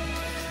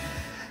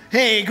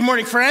Hey, good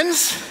morning,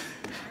 friends.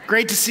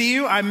 Great to see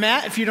you. I'm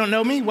Matt. If you don't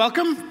know me,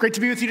 welcome. Great to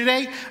be with you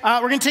today. We're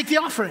going to take the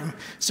offering.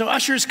 So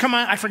ushers, come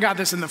on. I forgot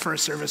this in the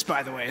first service,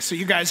 by the way. So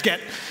you guys get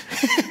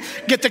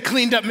the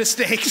cleaned up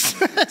mistakes.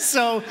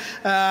 So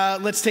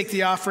let's take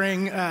the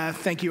offering.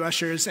 Thank you,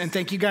 ushers. And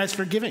thank you guys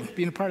for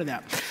being a part of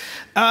that.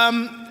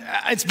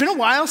 It's been a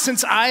while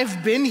since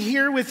I've been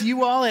here with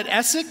you all at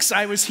Essex.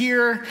 I was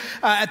here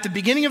at the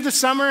beginning of the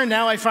summer, and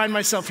now I find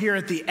myself here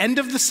at the end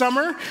of the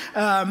summer.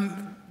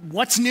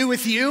 What's new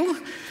with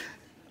you?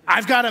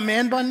 I've got a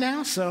man bun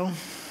now, so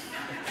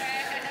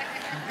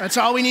that's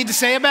all we need to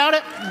say about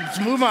it. Let's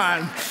move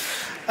on.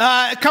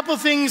 A couple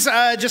things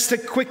just to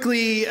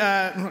quickly,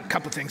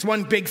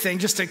 one big thing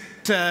just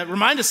to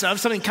remind us of,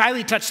 something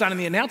Kylie touched on in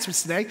the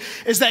announcements today,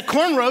 is that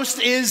Corn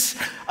Roast is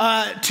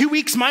 2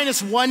 weeks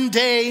minus 1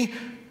 day.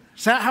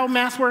 Is that how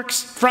math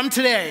works? From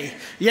today.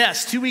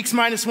 Yes, 2 weeks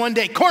minus 1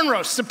 day. Corn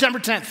Roast, September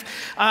 10th.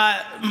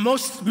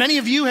 Many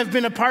of you have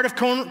been a part of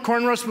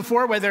Corn Roast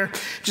before, whether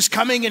just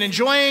coming and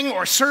enjoying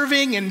or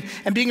serving and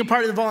being a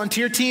part of the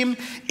volunteer team.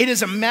 It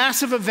is a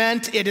massive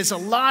event. It is a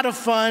lot of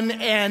fun,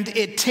 and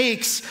it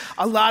takes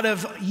a lot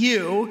of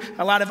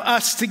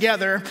us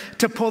together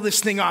to pull this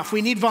thing off.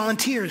 We need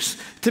volunteers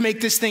to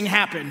make this thing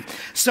happen.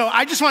 So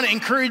I just want to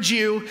encourage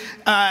you,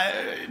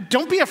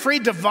 don't be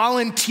afraid to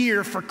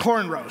volunteer for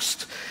Corn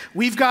Roast.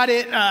 We've got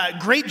it,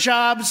 great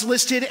jobs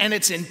listed, and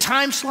it's in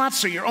time slots,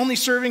 so you're only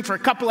serving for a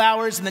couple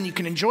hours, and then you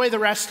can enjoy the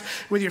rest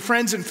with your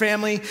friends and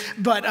family.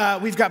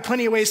 But we've got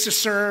plenty of ways to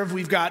serve.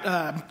 We've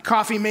got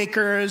coffee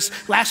makers.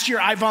 Last year,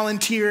 I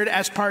volunteered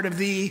as part of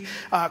the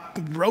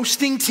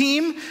roasting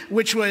team,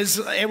 which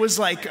was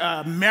like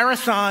a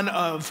marathon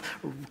of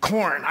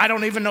corn. I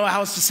don't even know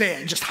how else to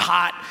say it, just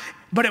hot.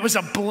 But it was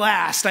a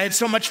blast. I had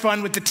so much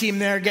fun with the team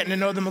there, getting to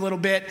know them a little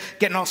bit,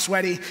 getting all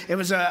sweaty. It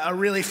was a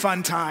really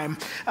fun time.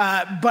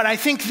 But I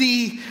think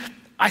the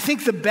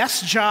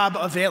best job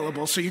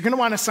available, so you're going to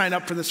want to sign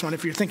up for this one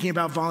if you're thinking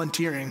about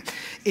volunteering,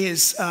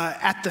 is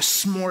at the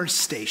s'mores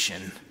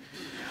station.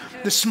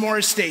 The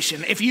s'mores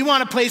station. If you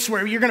want a place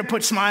where you're going to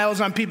put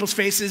smiles on people's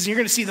faces, you're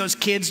going to see those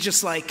kids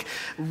just like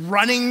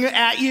running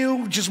at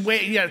you,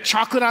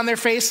 chocolate on their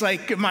face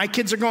like my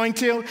kids are going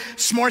to,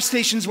 s'mores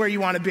station's where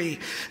you want to be.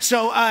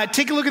 So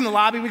take a look in the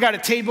lobby. We got a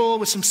table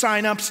with some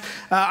sign-ups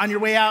on your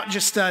way out.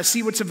 Just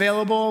see what's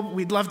available.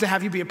 We'd love to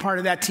have you be a part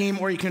of that team,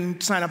 or you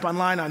can sign up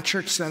online on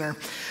Church Center.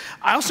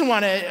 I also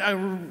want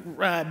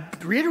to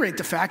reiterate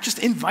the fact, just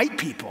invite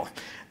people.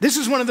 This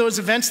is one of those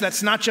events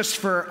that's not just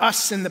for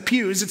us in the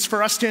pews. It's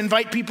for us to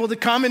invite people to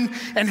come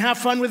and have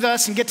fun with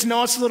us and get to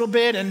know us a little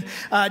bit and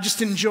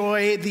just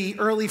enjoy the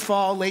early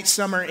fall, late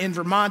summer in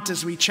Vermont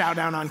as we chow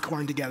down on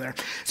corn together.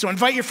 So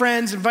invite your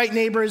friends, invite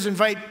neighbors,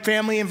 invite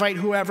family, invite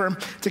whoever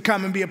to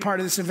come and be a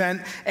part of this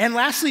event. And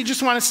lastly,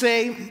 just want to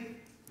say,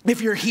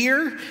 if you're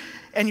here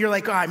and you're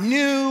like, oh, I'm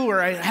new,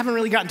 or I haven't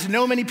really gotten to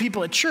know many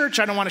people at church,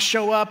 I don't want to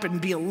show up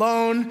and be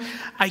alone,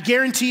 I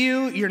guarantee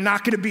you're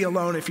not going to be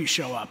alone if you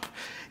show up.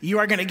 You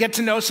are going to get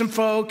to know some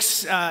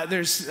folks.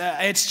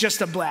 It's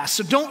just a blast.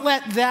 So don't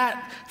let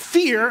that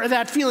fear or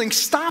that feeling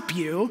stop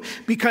you,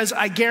 because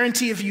I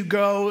guarantee if you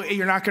go,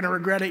 you're not going to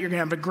regret it. You're going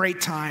to have a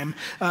great time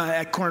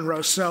at Corn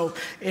Roast. So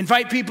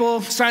invite people,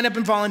 sign up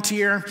and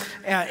volunteer.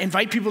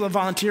 Invite people to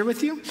volunteer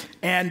with you,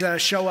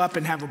 and show up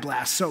and have a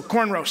blast. So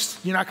Corn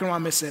Roast, you're not going to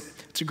want to miss it.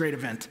 It's a great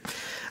event.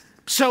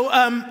 So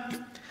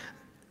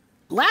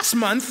last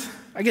month,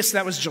 I guess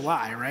that was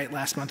July, right?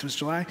 Last month was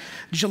July.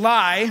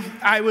 July,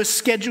 I was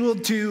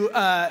scheduled to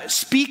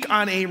speak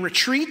on a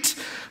retreat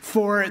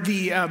for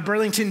the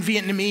Burlington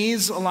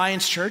Vietnamese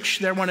Alliance Church.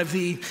 They're one of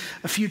a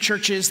few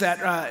churches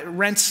that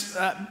rents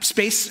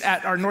space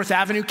at our North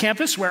Avenue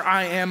campus, where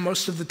I am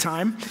most of the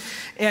time.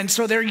 And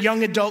so their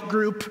young adult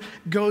group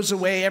goes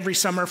away every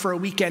summer for a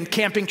weekend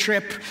camping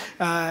trip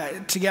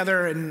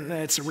together, and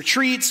it's a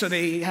retreat, so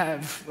they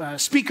have a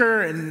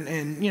speaker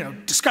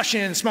and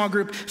discussion, small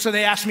group. So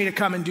they asked me to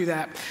come and do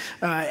that.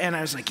 And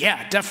I was like,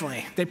 yeah,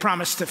 definitely. They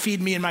promised to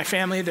feed me and my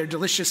family their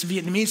delicious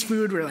Vietnamese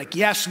food. We were like,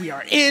 yes, we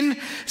are in.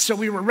 So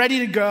we were ready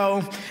to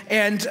go.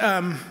 And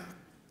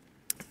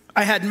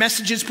I had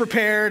messages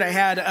prepared. I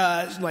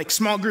had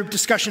small group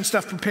discussion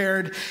stuff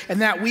prepared.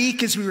 And that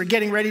week, as we were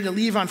getting ready to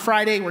leave on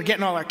Friday, we're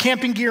getting all our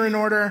camping gear in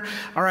order.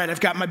 All right,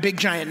 I've got my big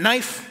giant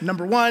knife,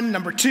 number one.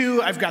 Number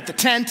two, I've got the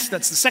tent.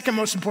 That's the second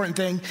most important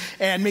thing.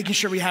 And making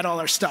sure we had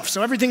all our stuff.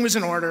 So everything was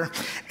in order.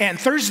 And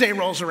Thursday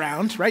rolls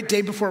around, right?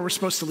 Day before we're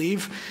supposed to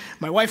leave.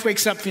 My wife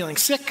wakes up feeling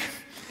sick.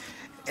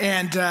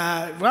 And,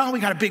 we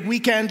got a big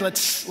weekend.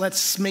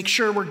 Let's make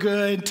sure we're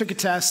good. Took a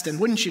test. And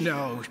wouldn't you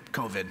know,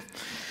 COVID.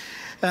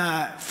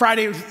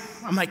 Friday,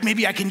 I'm like,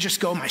 maybe I can just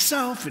go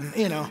myself.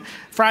 And,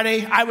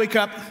 Friday, I wake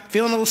up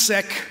feeling a little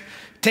sick,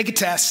 take a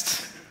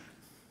test,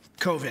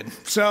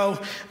 COVID.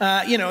 So,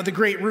 the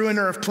great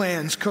ruiner of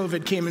plans,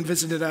 COVID came and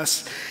visited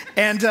us.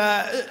 And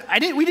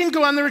we didn't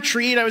go on the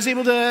retreat. I was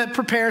able to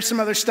prepare some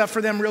other stuff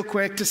for them real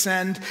quick to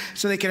send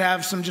so they could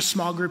have some just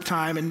small group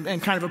time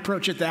and kind of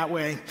approach it that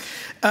way.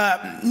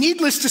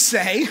 Needless to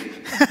say,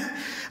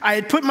 I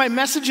had put my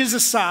messages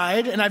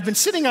aside, and I've been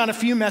sitting on a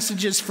few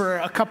messages for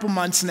a couple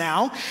months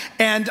now,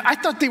 and I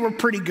thought they were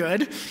pretty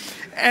good.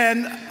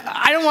 And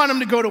I don't want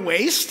them to go to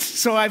waste,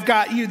 so I've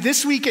got you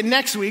this week and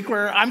next week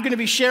where I'm going to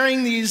be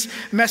sharing these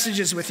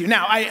messages with you.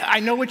 Now, I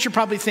know what you're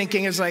probably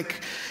thinking is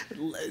like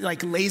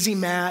lazy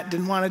Matt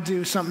didn't want to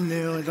do something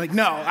new. Like,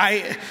 no,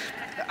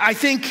 I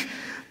think...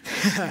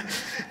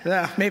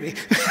 maybe.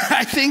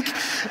 I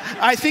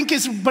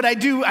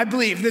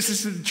believe this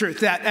is the truth,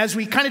 that as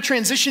we kind of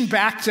transition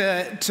back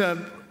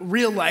to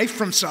real life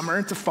from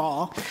summer to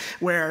fall,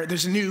 where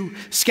there's a new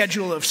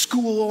schedule of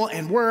school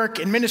and work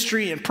and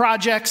ministry and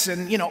projects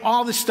and,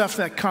 all the stuff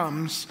that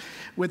comes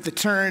with the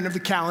turn of the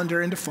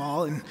calendar into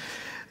fall, and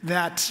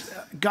that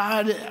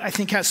God, I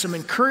think, has some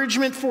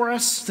encouragement for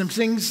us, some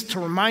things to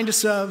remind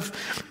us of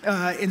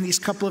in these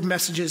couple of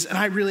messages. And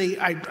I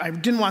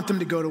didn't want them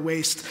to go to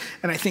waste.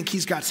 And I think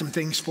he's got some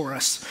things for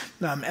us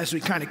as we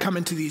kind of come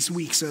into these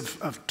weeks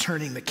of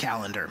turning the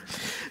calendar.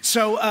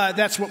 So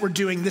that's what we're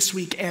doing this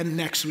week and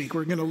next week.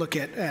 We're going to look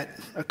at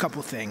a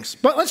couple things.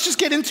 But let's just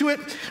get into it.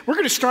 We're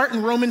going to start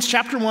in Romans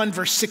chapter 1,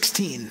 verse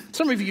 16.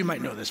 Some of you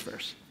might know this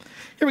verse.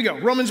 Here we go.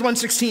 Romans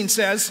 1:16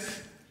 says,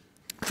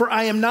 "For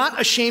I am not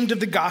ashamed of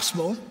the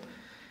gospel,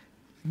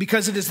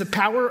 because it is the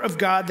power of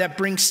God that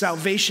brings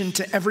salvation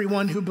to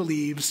everyone who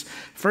believes,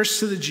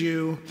 first to the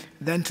Jew,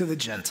 then to the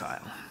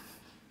Gentile."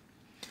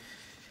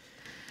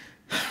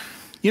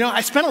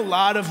 I spent a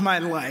lot of my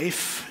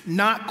life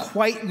not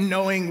quite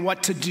knowing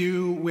what to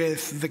do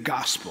with the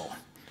gospel.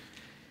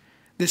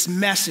 This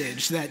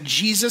message that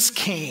Jesus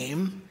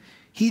came,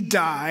 he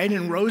died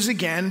and rose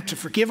again to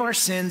forgive our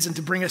sins and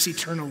to bring us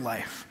eternal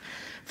life.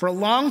 For a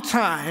long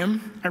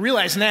time, I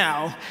realize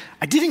now,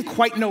 I didn't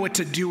quite know what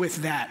to do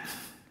with that,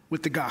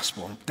 with the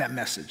gospel, that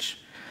message.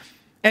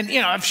 And,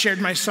 I've shared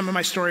some of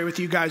my story with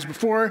you guys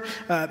before.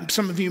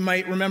 Some of you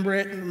might remember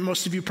it.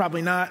 Most of you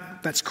probably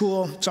not. That's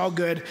cool. It's all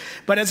good.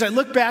 But as I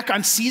look back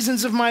on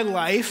seasons of my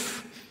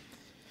life,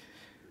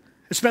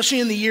 especially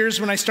in the years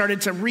when I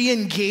started to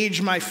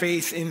re-engage my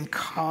faith in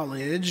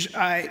college,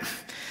 I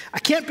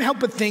can't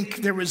help but think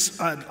there was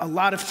a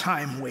lot of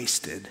time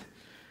wasted.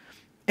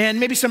 And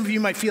maybe some of you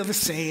might feel the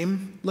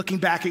same looking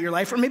back at your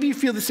life, or maybe you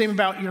feel the same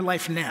about your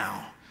life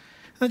now.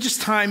 Not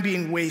just time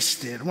being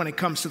wasted when it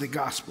comes to the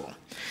gospel.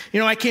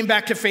 I came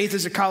back to faith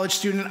as a college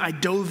student. I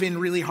dove in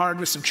really hard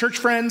with some church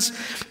friends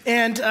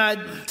and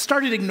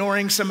started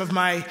ignoring some of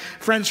my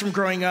friends from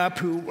growing up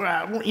who,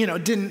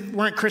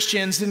 weren't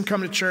Christians, didn't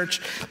come to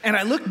church. And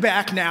I look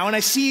back now and I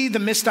see the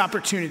missed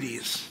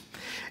opportunities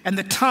and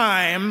the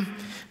time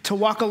to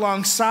walk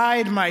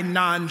alongside my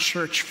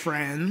non-church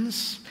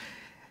friends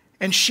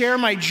and share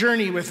my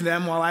journey with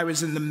them while I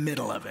was in the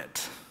middle of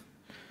it.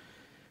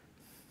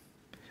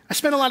 I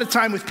spent a lot of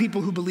time with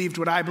people who believed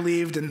what I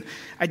believed, and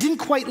I didn't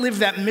quite live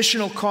that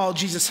missional call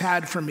Jesus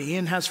had for me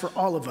and has for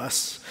all of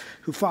us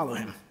who follow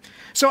him.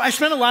 So I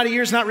spent a lot of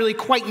years not really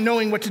quite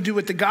knowing what to do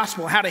with the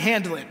gospel, how to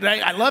handle it.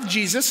 I love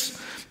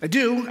Jesus. I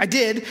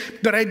did,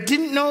 but I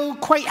didn't know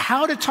quite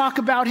how to talk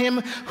about him,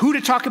 who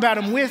to talk about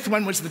him with,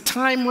 when was the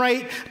time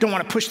right? Don't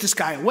want to push this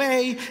guy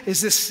away.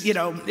 Is this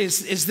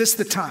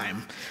the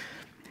time?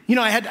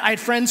 I had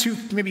friends who,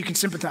 maybe you can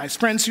sympathize,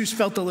 friends who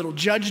felt a little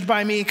judged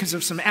by me because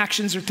of some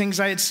actions or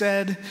things I had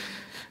said.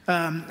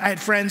 I had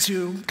friends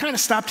who kind of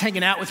stopped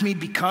hanging out with me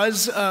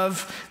because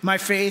of my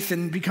faith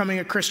and becoming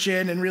a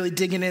Christian and really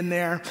digging in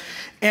there.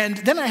 And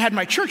then I had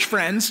my church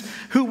friends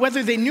who,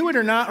 whether they knew it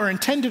or not or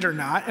intended or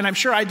not, and I'm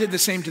sure I did the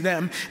same to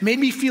them, made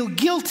me feel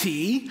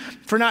guilty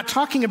for not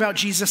talking about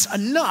Jesus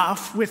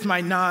enough with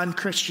my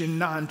non-Christian,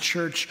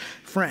 non-church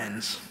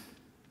friends.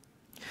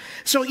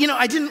 So,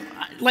 I didn't,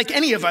 like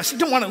any of us, I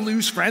don't want to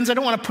lose friends. I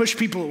don't want to push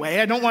people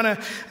away. I don't want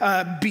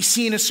to be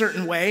seen a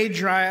certain way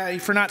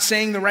for not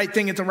saying the right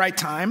thing at the right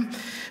time.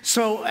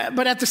 So,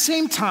 but at the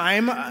same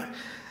time,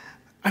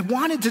 I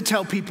wanted to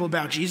tell people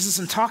about Jesus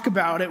and talk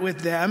about it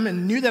with them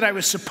and knew that I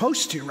was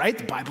supposed to, right?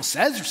 The Bible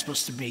says we're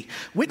supposed to be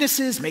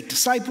witnesses, make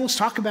disciples,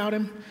 talk about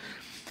him.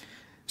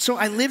 So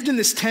I lived in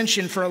this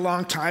tension for a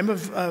long time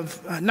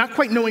of not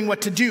quite knowing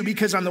what to do,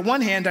 because on the one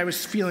hand, I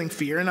was feeling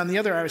fear, and on the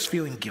other, I was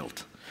feeling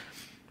guilt.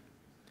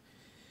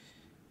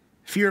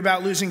 Fear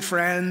about losing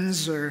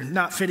friends or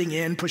not fitting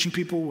in, pushing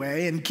people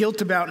away, and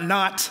guilt about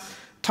not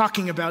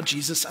talking about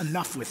Jesus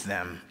enough with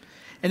them.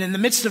 And in the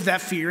midst of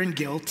that fear and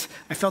guilt,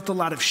 I felt a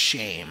lot of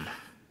shame.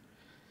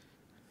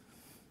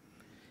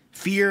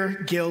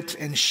 Fear, guilt,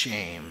 and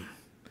shame.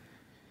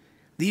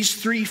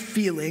 These three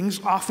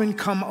feelings often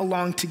come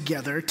along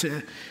together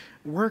to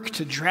work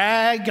to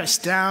drag us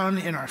down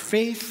in our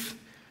faith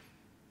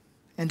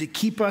and to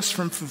keep us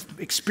from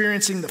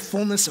experiencing the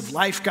fullness of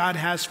life God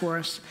has for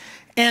us,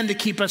 and to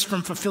keep us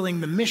from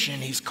fulfilling the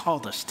mission he's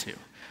called us to,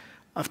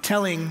 of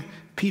telling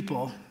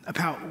people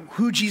about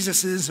who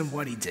Jesus is and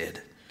what he did.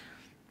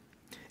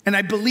 And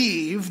I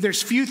believe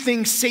there's few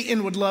things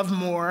Satan would love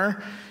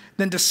more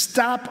than to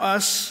stop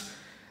us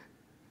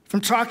from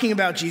talking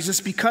about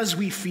Jesus because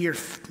we feel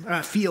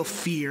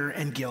fear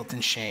and guilt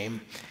and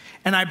shame.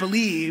 And I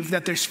believe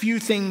that there's few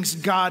things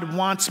God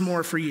wants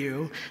more for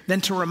you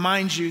than to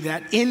remind you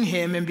that in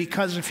him and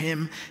because of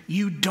him,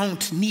 you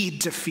don't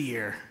need to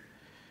fear.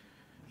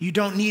 You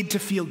don't need to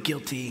feel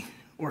guilty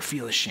or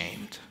feel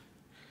ashamed.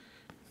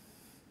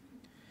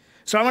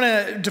 So I want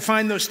to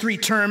define those three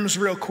terms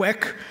real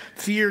quick: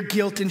 fear,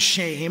 guilt, and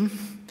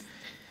shame.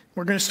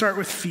 We're going to start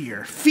with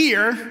fear.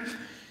 Fear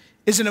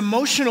is an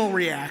emotional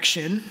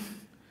reaction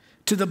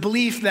to the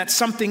belief that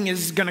something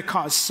is going to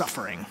cause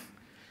suffering.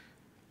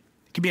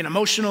 It can be an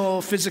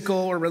emotional, physical,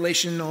 or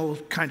relational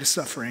kind of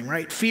suffering,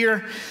 right?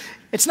 Fear,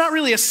 it's not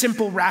really a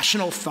simple,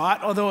 rational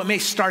thought, although it may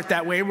start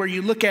that way, where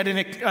you look at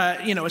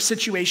a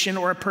situation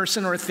or a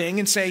person or a thing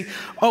and say,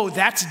 oh,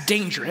 that's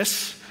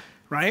dangerous,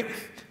 right?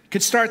 It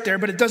could start there,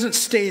 but it doesn't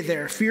stay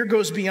there. Fear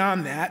goes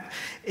beyond that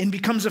and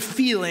becomes a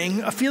feeling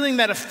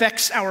that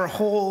affects our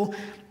whole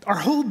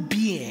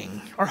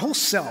being, our whole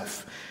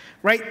self,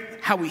 right?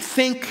 How we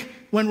think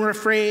when we're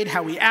afraid,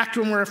 how we act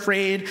when we're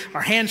afraid,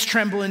 our hands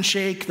tremble and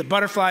shake, the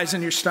butterflies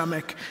in your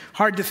stomach,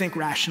 hard to think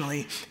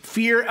rationally.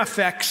 Fear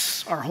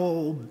affects our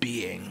whole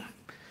being.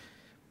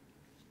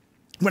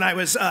 When I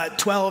was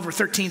 12 or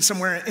 13,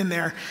 somewhere in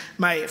there,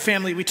 my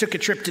family, we took a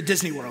trip to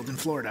Disney World in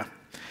Florida.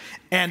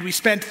 And we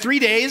spent 3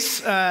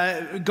 days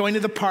going to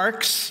the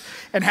parks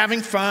and having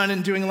fun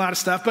and doing a lot of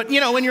stuff. But,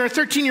 when you're a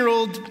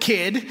 13-year-old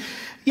kid,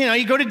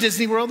 you go to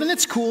Disney World and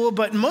it's cool,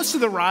 but most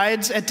of the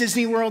rides at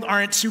Disney World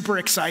aren't super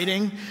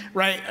exciting,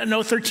 right?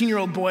 No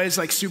 13-year-old boy is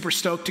like super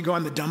stoked to go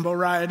on the Dumbo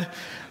ride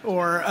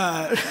or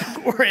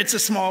It's a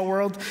Small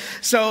World.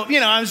 So,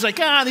 I was like,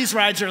 these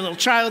rides are a little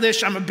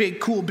childish. I'm a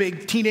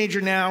big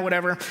teenager now,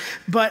 whatever.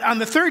 But on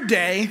the third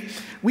day,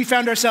 we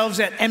found ourselves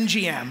at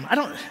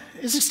MGM.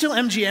 Is it still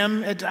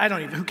MGM? I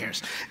don't even, who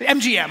cares?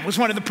 MGM was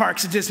one of the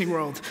parks at Disney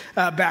World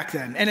back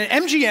then. And at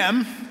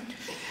MGM,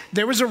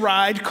 there was a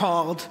ride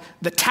called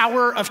the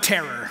Tower of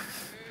Terror.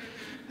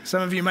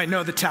 Some of you might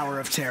know the Tower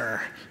of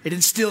Terror. It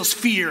instills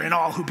fear in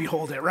all who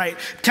behold it, right?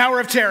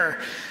 Tower of Terror.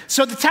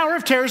 So the Tower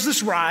of Terror is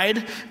this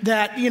ride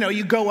that,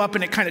 you go up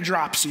and it kind of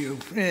drops you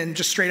and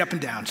just straight up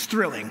and down. It's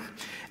thrilling.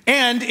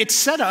 And it's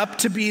set up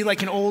to be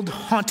like an old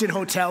haunted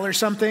hotel or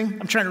something.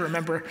 I'm trying to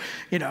remember,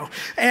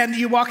 And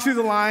you walk through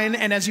the line,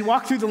 and as you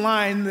walk through the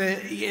line,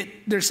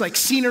 there's like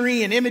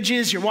scenery and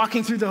images. You're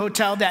walking through the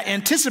hotel that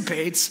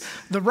anticipates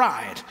the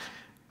ride.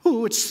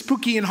 Ooh, it's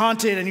spooky and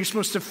haunted, and you're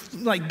supposed to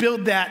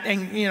build that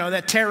and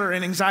that terror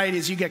and anxiety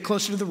as you get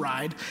closer to the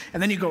ride,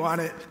 and then you go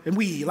on it, and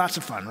lots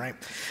of fun, right?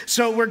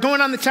 So we're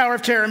going on the Tower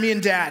of Terror, me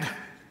and Dad. I'm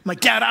like,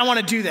 Dad, I want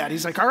to do that.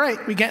 He's like, all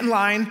right. We get in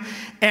line,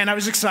 and I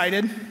was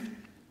excited.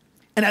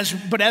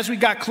 But as we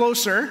got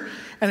closer,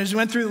 and as we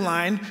went through the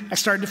line, I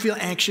started to feel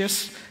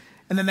anxious.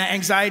 And then that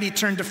anxiety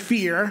turned to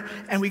fear.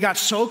 And we got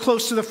so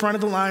close to the front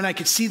of the line, I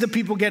could see the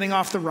people getting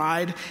off the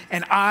ride.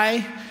 And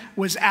I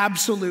was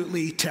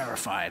absolutely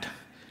terrified.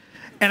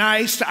 And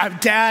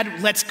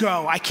Dad, let's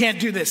go. I can't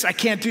do this. I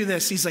can't do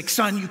this. He's like,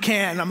 son, you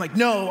can. I'm like,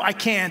 no, I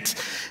can't.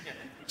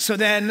 So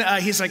then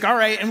he's like, all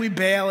right. And we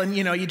bail. And,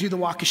 you do the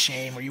walk of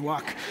shame where you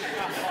walk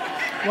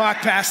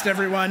past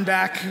everyone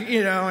back,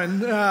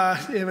 and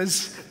it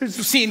was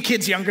seeing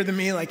kids younger than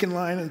me, in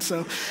line. And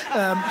so,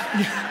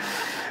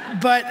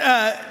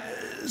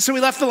 so we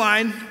left the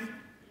line.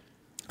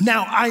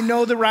 Now, I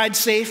know the ride's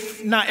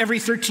safe. Not every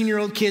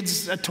 13-year-old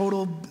kid's a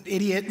total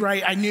idiot,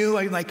 right?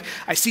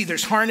 I see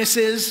there's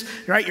harnesses,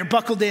 right? You're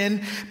buckled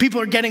in.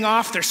 People are getting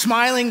off. They're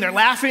smiling. They're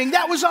laughing.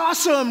 That was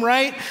awesome,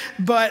 right?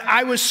 But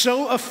I was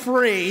so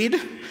afraid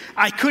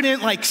I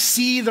couldn't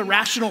see the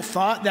rational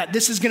thought that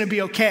this is going to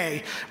be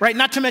okay, right?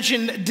 Not to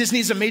mention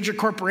Disney's a major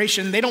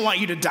corporation. They don't want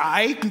you to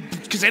die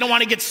because they don't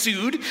want to get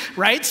sued,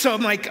 right? So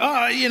I'm like,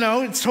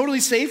 it's totally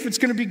safe. It's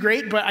going to be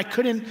great. But I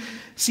couldn't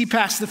see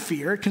past the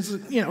fear because,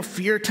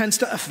 fear tends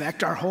to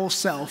affect our whole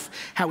self,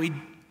 how we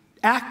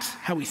act,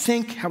 how we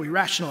think, how we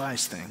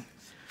rationalize things.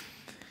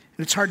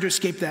 And it's hard to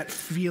escape that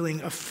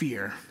feeling of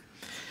fear.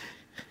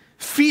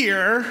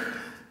 Fear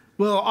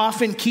will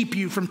often keep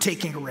you from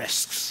taking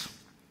risks.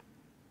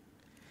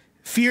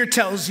 Fear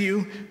tells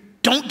you,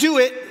 don't do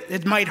it,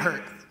 it might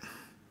hurt.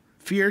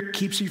 Fear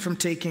keeps you from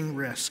taking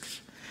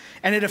risks,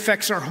 and it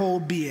affects our whole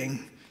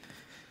being.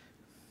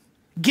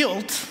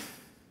 Guilt,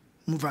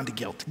 move on to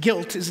guilt.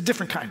 Guilt is a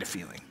different kind of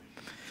feeling.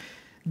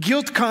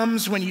 Guilt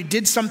comes when you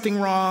did something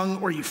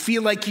wrong or you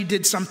feel like you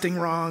did something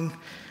wrong.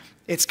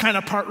 It's kind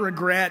of part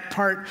regret,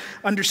 part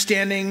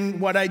understanding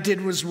what I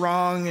did was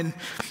wrong,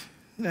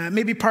 and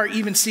maybe part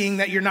even seeing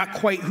that you're not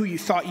quite who you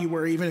thought you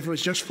were, even if it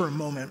was just for a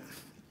moment.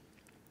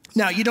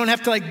 Now, you don't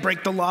have to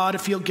break the law to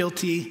feel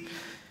guilty,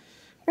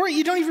 or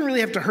you don't even really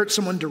have to hurt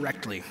someone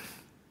directly.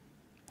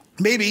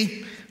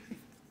 Maybe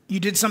you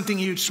did something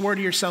you swore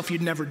to yourself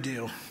you'd never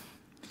do.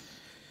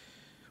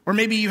 Or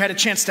maybe you had a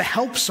chance to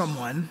help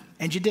someone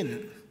and you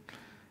didn't.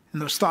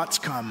 And those thoughts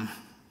come,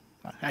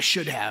 I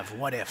should have,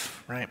 what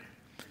if, right?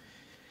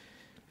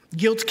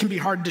 Guilt can be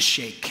hard to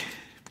shake.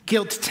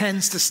 Guilt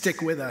tends to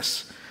stick with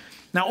us.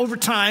 Now, over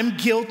time,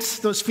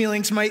 guilt, those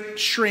feelings might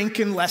shrink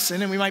and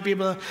lessen, and we might be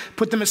able to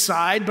put them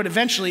aside, but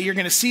eventually you're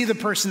going to see the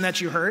person that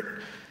you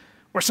hurt,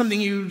 Or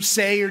something you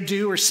say or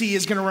do or see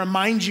is going to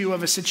remind you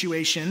of a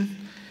situation,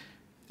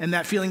 and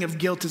that feeling of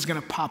guilt is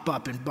going to pop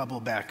up and bubble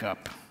back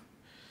up.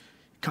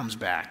 It comes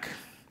back.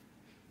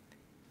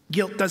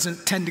 Guilt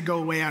doesn't tend to go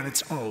away on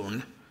its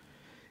own.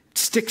 It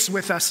sticks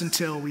with us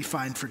until we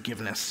find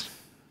forgiveness.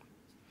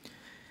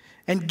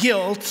 And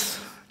guilt,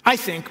 I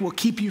think, will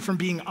keep you from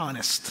being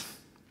honest.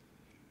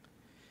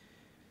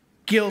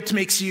 Guilt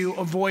makes you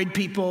avoid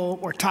people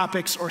or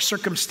topics or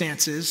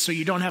circumstances so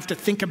you don't have to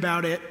think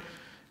about it.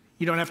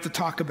 You don't have to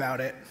talk about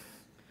it.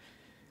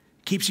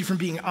 Keeps you from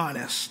being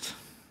honest.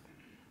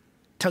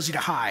 Tells you to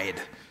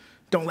hide.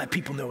 Don't let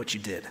people know what you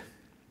did.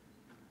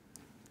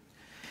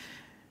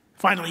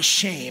 Finally,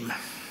 shame.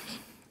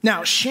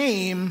 Now,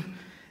 shame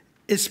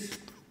is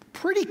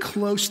pretty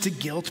close to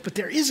guilt, but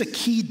there is a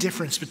key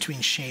difference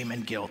between shame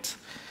and guilt.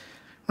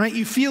 Right?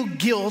 You feel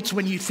guilt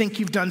when you think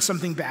you've done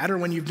something bad or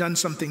when you've done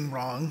something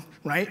wrong,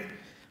 right?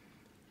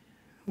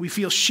 We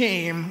feel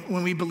shame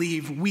when we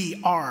believe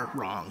we are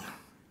wrong.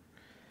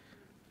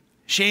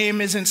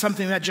 Shame isn't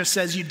something that just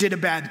says you did a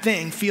bad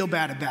thing, feel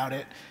bad about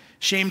it.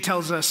 Shame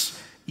tells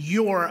us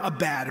you're a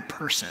bad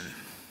person.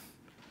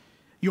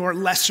 You're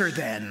lesser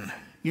than.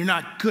 You're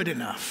not good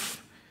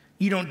enough.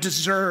 You don't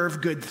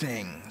deserve good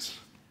things.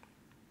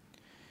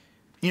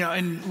 You know,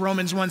 in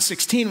Romans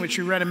 1:16, which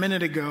we read a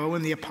minute ago,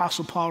 when the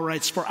Apostle Paul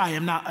writes, "For I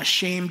am not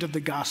ashamed of the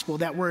gospel,"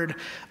 that word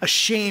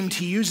ashamed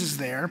he uses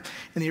there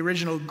in the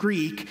original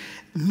Greek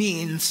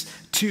means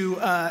to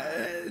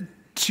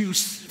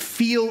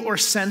feel or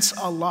sense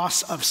a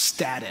loss of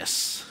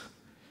status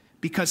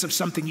because of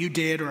something you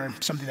did or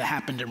something that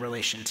happened in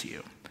relation to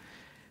you.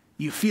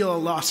 You feel a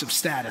loss of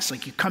status,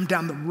 like you come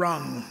down the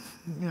rung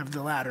of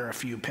the ladder a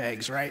few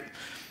pegs, right?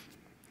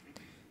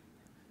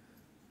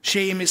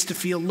 Shame is to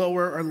feel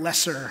lower or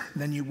lesser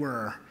than you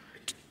were.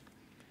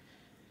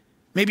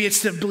 Maybe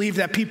it's to believe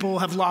that people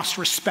have lost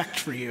respect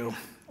for you,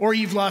 or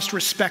you've lost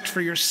respect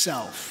for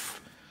yourself,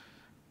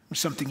 or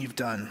something you've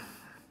done.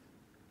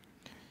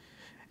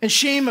 And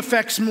shame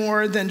affects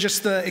more than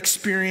just the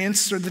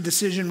experience or the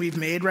decision we've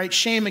made, right?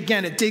 Shame,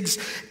 again, it digs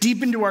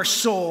deep into our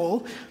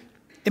soul.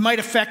 It might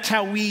affect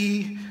how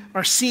we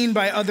are seen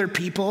by other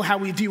people, how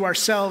we view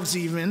ourselves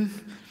even.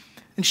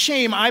 And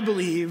shame, I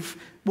believe,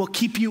 will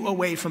keep you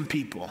away from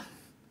people.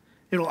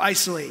 It'll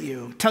isolate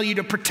you, tell you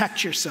to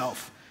protect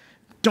yourself.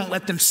 Don't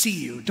let them see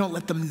you. Don't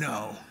let them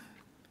know.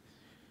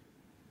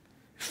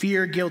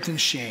 Fear, guilt,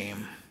 and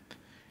shame.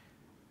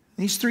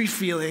 These three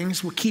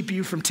feelings will keep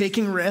you from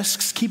taking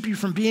risks, keep you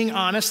from being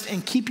honest,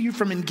 and keep you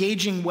from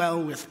engaging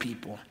well with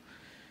people.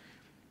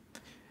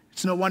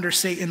 It's no wonder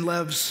Satan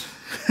loves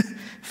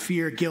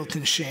fear, guilt,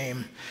 and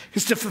shame.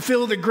 Because to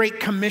fulfill the Great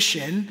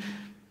Commission,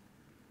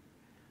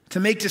 to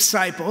make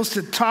disciples,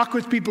 to talk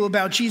with people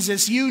about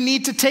Jesus, you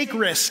need to take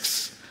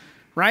risks,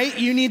 right?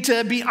 You need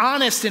to be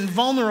honest and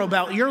vulnerable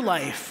about your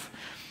life.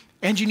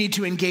 And you need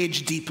to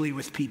engage deeply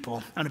with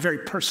people on a very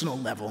personal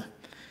level.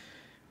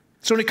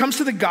 So when it comes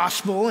to the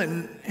gospel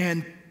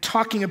and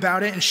talking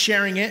about it and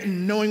sharing it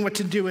and knowing what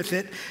to do with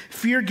it,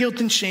 fear, guilt,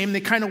 and shame, they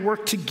kind of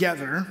work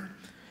together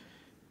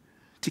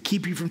to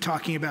keep you from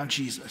talking about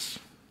Jesus.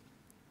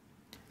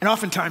 And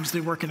oftentimes they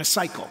work in a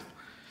cycle,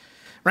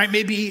 right?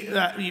 Maybe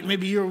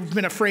you've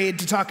been afraid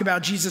to talk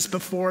about Jesus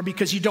before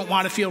because you don't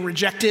want to feel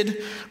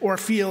rejected or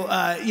feel,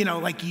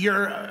 like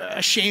you're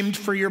ashamed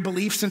for your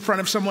beliefs in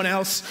front of someone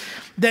else.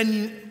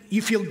 Then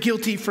you feel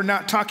guilty for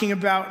not talking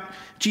about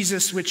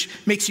Jesus, which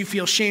makes you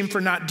feel shame for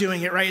not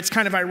doing it, right? It's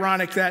kind of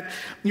ironic that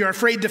you're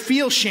afraid to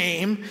feel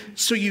shame,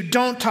 so you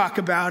don't talk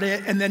about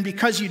it, and then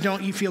because you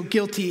don't, you feel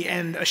guilty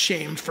and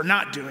ashamed for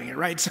not doing it,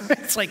 right? So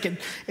it's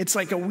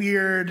like a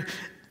weird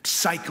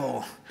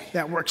cycle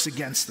that works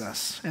against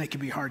us, and it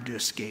can be hard to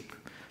escape.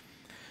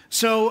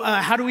 So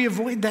how do we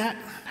avoid that?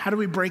 How do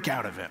we break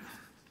out of it?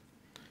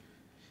 I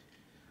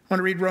want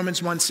to read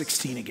Romans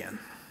 1:16 again,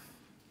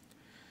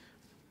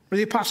 where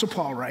the Apostle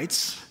Paul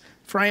writes,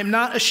 "For I am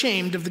not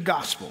ashamed of the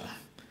gospel,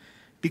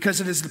 because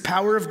it is the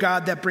power of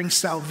God that brings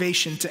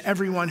salvation to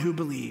everyone who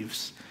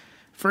believes,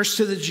 first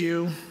to the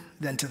Jew,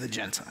 then to the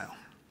Gentile."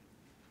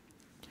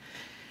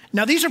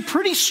 Now, these are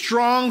pretty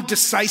strong,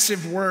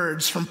 decisive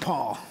words from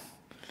Paul.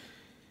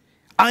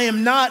 I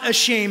am not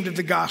ashamed of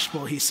the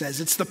gospel, he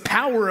says. It's the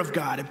power of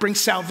God. It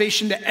brings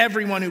salvation to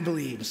everyone who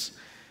believes.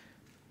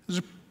 Those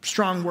are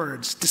strong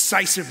words,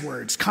 decisive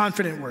words,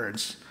 confident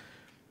words.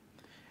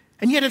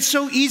 And yet it's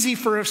so easy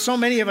for so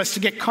many of us to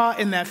get caught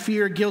in that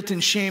fear, guilt,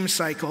 and shame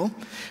cycle.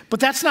 But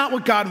that's not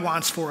what God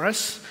wants for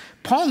us.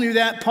 Paul knew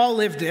that. Paul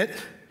lived it.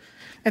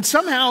 And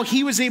somehow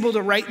he was able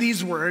to write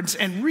these words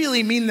and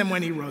really mean them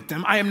when he wrote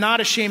them. I am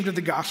not ashamed of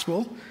the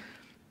gospel.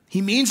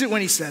 He means it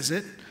when he says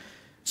it.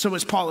 So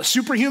was Paul a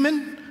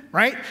superhuman,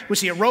 right?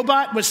 Was he a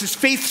robot? Was his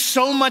faith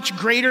so much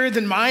greater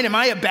than mine? Am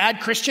I a bad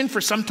Christian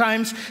for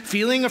sometimes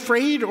feeling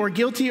afraid or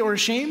guilty or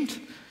ashamed?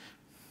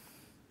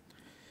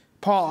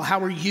 Paul, how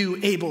are you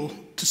able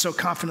to so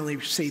confidently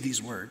say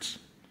these words?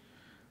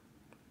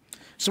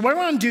 So what I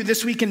want to do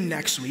this week and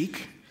next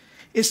week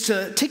is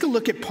to take a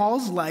look at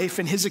Paul's life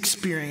and his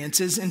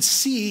experiences and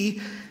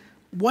see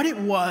what it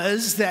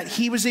was that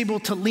he was able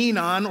to lean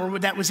on, or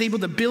that was able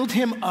to build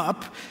him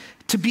up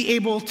to be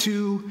able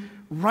to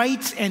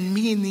write and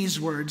mean these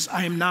words,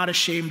 "I am not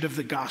ashamed of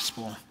the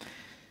gospel."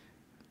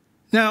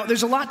 Now,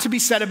 there's a lot to be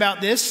said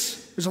about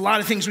this. There's a lot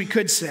of things we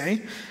could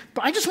say,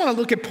 but I just want to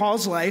look at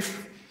Paul's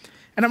life,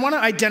 and I want to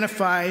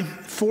identify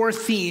 4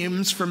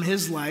 themes from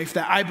his life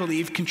that I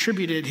believe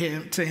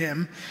contributed to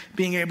him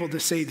being able to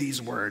say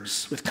these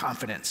words with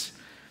confidence.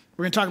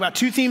 We're going to talk about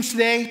 2 themes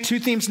today, 2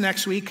 themes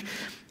next week,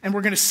 and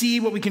we're going to see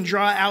what we can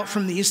draw out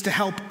from these to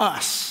help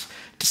us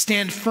to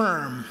stand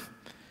firm,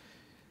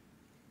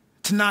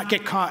 to not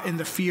get caught in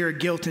the fear,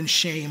 guilt, and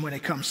shame when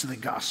it comes to the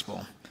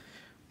gospel.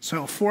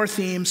 So 4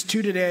 themes,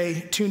 2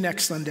 today, 2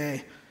 next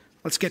Sunday.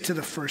 Let's get to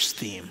the first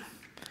theme.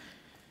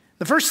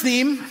 The first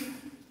theme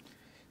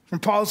from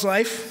Paul's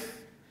life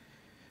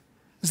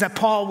is that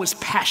Paul was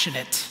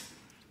passionate.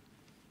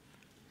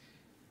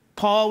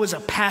 Paul was a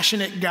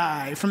passionate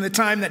guy from the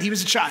time that he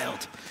was a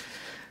child.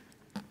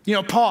 You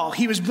know, Paul,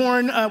 he was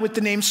born with the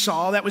name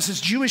Saul. That was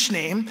his Jewish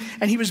name.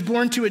 And he was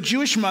born to a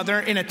Jewish mother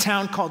in a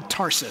town called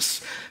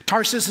Tarsus.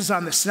 Tarsus is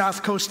on the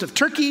south coast of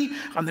Turkey,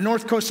 on the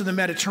north coast of the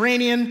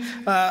Mediterranean,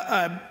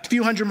 a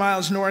few hundred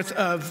miles north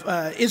of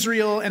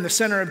Israel, and the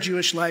center of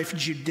Jewish life,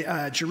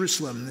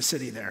 Jerusalem, the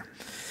city there.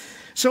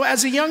 So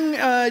as a young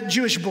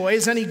Jewish boy,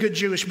 as any good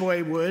Jewish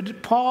boy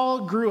would,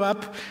 Paul grew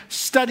up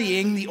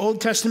studying the Old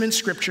Testament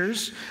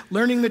scriptures,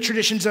 learning the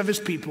traditions of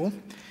his people.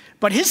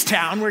 But his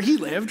town, where he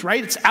lived,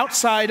 right, it's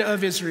outside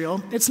of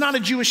Israel. It's not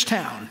a Jewish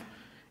town.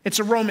 It's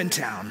a Roman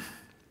town.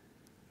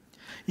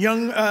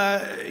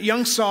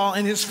 Young Saul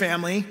and his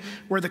family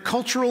were the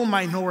cultural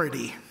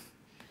minority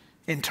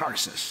in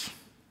Tarsus.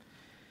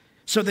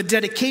 So the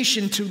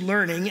dedication to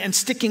learning and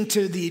sticking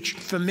to the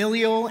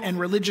familial and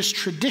religious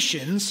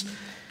traditions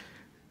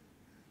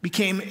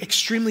became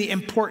extremely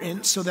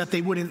important so that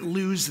they wouldn't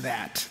lose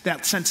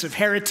that sense of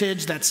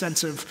heritage, that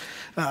sense of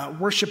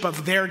worship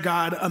of their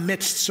God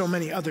amidst so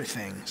many other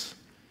things.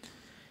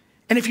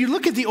 And if you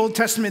look at the Old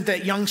Testament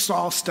that young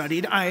Saul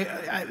studied,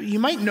 you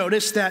might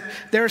notice that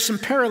there are some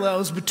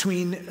parallels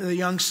between the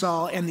young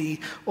Saul and the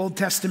Old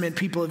Testament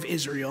people of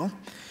Israel,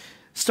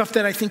 stuff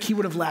that I think he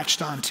would have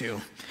latched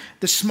onto.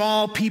 The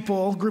small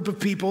group of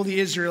people, the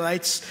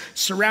Israelites,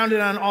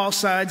 surrounded on all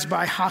sides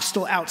by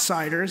hostile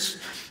outsiders,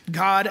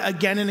 God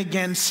again and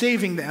again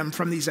saving them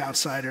from these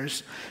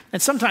outsiders,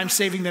 and sometimes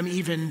saving them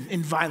even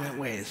in violent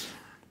ways.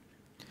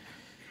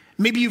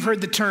 Maybe you've heard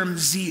the term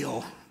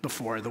zeal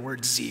before, the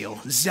word zeal.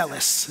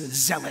 Zealous,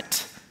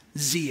 zealot,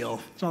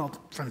 zeal. It's all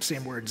from the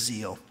same word,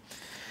 zeal.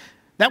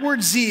 That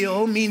word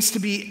zeal means to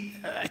be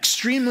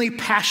extremely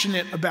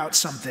passionate about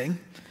something,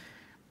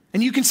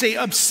 and you can say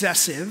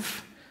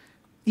obsessive,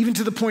 even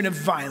to the point of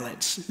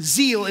violence.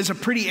 Zeal is a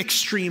pretty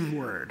extreme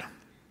word.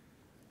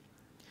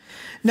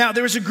 Now,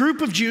 there was a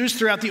group of Jews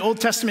throughout the Old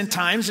Testament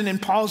times, and in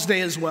Paul's day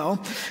as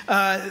well,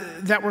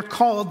 that were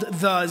called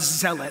the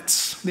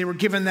Zealots. They were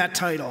given that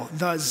title,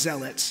 the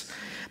Zealots.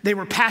 They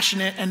were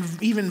passionate and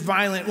even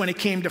violent when it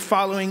came to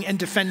following and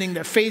defending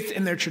their faith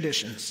and their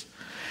traditions.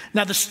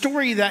 Now, the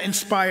story that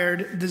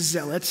inspired the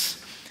Zealots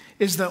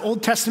is the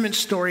Old Testament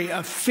story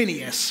of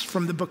Phinehas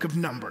from the book of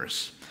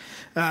Numbers.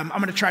 I'm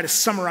going to try to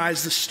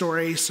summarize the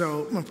story,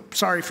 so I'm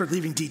sorry for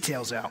leaving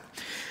details out.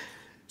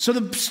 So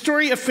the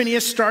story of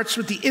Phinehas starts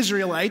with the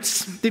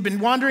Israelites. They've been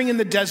wandering in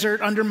the desert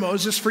under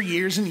Moses for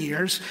years and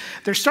years.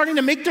 They're starting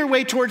to make their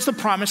way towards the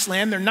promised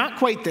land. They're not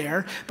quite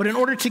there, but in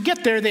order to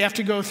get there, they have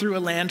to go through a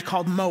land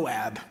called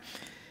Moab.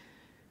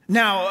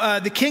 Now,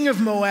 the king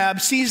of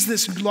Moab sees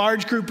this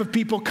large group of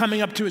people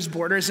coming up to his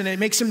borders, and it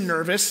makes him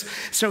nervous.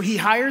 So he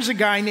hires a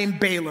guy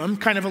named Balaam,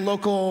 kind of a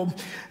local,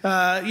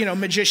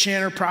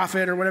 magician or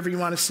prophet or whatever you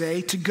want to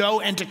say, to go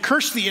and to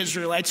curse the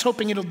Israelites,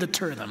 hoping it'll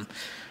deter them.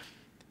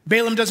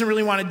 Balaam doesn't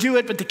really want to do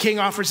it, but the king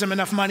offers him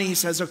enough money. He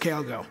says, okay,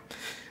 I'll go.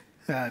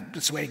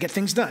 That's the way to get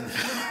things done.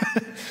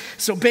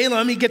 So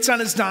Balaam, he gets on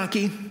his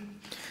donkey, and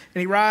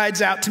he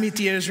rides out to meet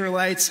the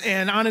Israelites.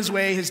 And on his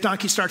way, his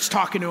donkey starts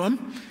talking to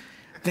him.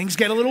 Things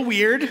get a little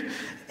weird.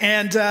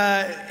 And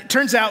it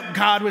turns out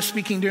God was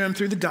speaking to him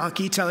through the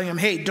donkey, telling him,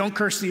 hey, don't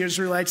curse the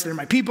Israelites. They're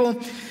my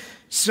people.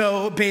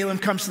 So Balaam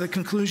comes to the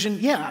conclusion,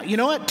 yeah, you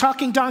know what?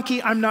 Talking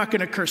donkey, I'm not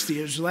going to curse the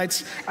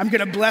Israelites. I'm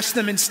going to bless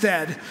them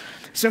instead.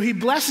 So he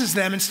blesses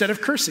them instead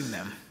of cursing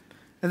them.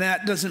 And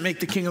that doesn't make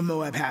the king of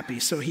Moab happy,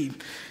 so he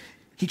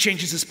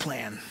changes his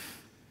plan.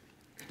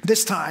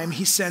 This time,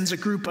 he sends a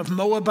group of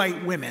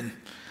Moabite women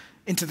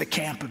into the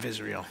camp of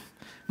Israel.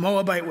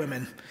 Moabite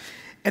women.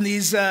 And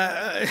these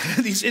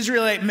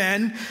Israelite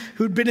men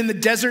who'd been in the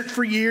desert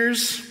for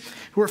years,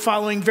 who were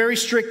following very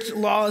strict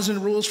laws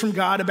and rules from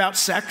God about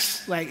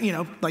sex, like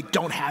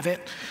don't have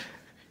it.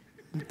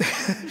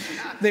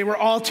 They were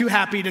all too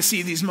happy to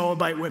see these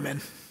Moabite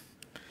women.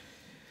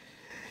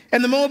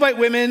 And the Moabite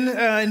women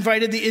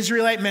invited the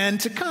Israelite men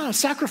to come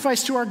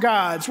sacrifice to our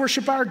gods,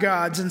 worship our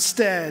gods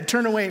instead,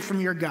 turn away from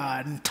your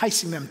God,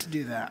 enticing them to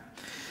do that.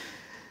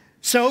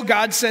 So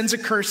God sends a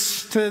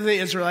curse to the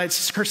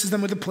Israelites, curses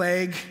them with a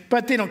plague,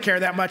 but they don't care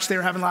that much. They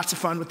were having lots of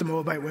fun with the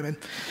Moabite women.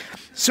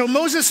 So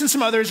Moses and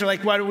some others are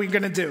like, what are we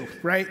going to do,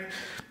 right?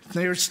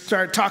 They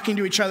start talking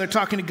to each other,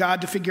 talking to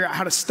God to figure out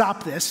how to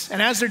stop this.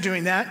 And as they're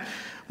doing that,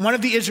 one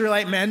of the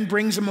Israelite men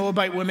brings a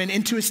Moabite woman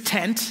into his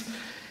tent.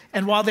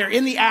 And while they're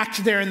in the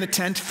act there in the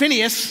tent,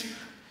 Phinehas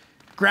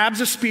grabs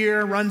a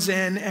spear, runs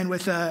in, and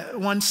with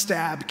one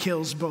stab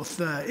kills both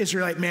the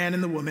Israelite man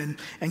and the woman.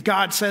 And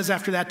God says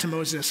after that to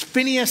Moses,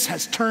 Phinehas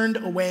has turned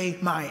away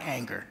my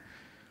anger.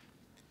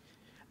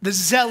 The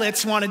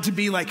zealots wanted to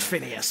be like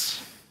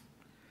Phinehas.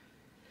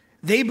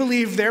 They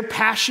believed their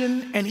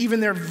passion and even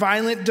their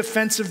violent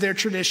defense of their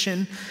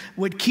tradition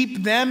would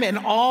keep them and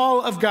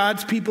all of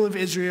God's people of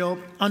Israel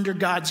under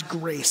God's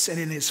grace and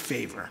in his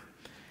favor.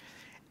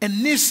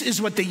 And this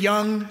is what the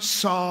young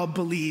Saul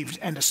believed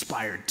and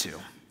aspired to.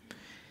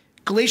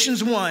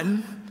 Galatians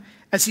 1,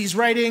 as he's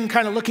writing,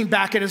 kind of looking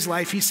back at his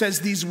life, he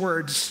says these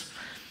words.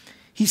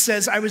 He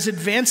says, I was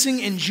advancing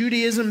in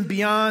Judaism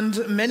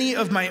beyond many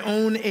of my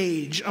own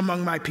age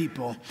among my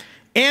people,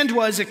 and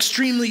was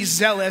extremely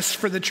zealous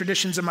for the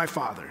traditions of my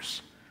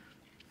fathers.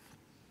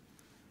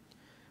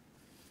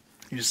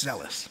 He was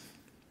zealous.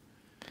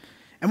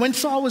 And when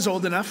Saul was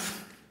old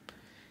enough,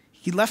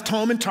 he left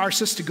home in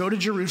Tarsus to go to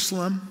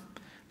Jerusalem,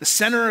 the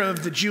center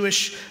of the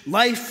Jewish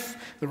life,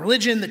 the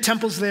religion, the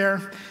temples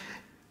there,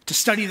 to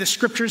study the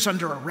scriptures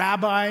under a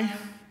rabbi.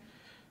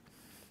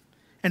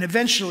 And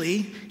eventually,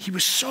 he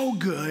was so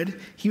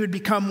good, he would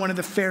become one of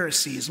the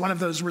Pharisees, one of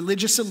those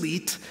religious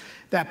elite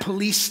that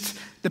policed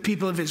the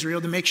people of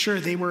Israel to make sure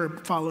they were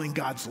following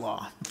God's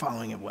law,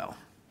 following it well.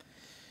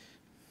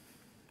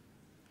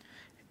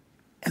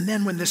 And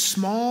then when this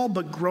small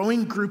but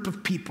growing group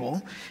of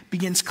people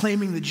begins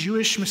claiming the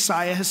Jewish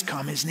Messiah has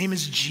come, his name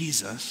is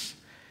Jesus,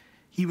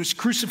 he was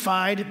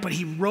crucified, but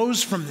he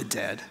rose from the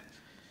dead.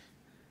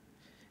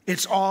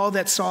 It's all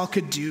that Saul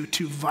could do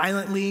to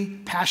violently,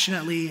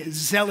 passionately,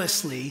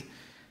 zealously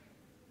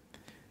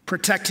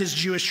protect his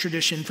Jewish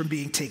tradition from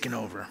being taken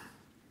over.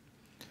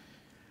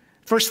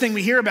 First thing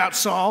we hear about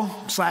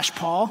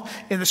Saul/Paul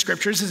in the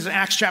scriptures is in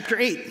Acts chapter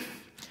 8.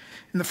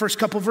 In the first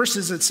couple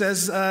verses, it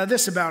says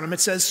this about him. It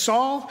says,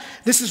 Saul,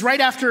 this is right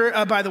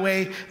after, by the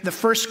way, the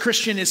first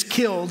Christian is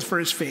killed for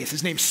his faith.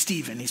 His name's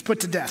Stephen. He's put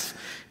to death,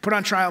 put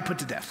on trial, put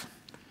to death.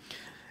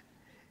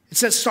 It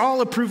says,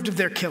 Saul approved of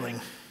their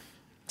killing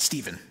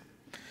Stephen.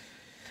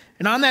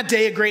 And on that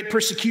day, a great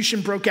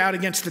persecution broke out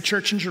against the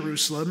church in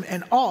Jerusalem,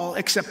 and all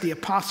except the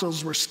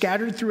apostles were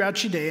scattered throughout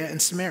Judea and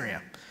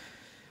Samaria.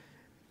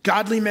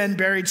 Godly men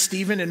buried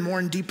Stephen and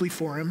mourned deeply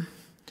for him,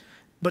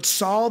 but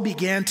Saul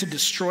began to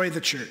destroy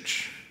the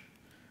church.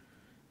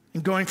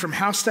 And going from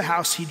house to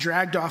house, he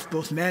dragged off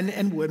both men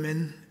and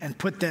women and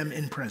put them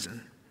in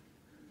prison.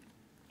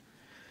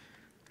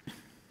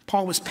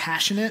 Paul was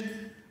passionate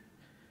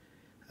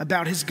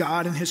about his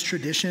God and his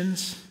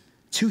traditions.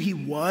 It's who he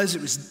was.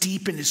 It was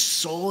deep in his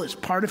soul. It's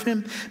part of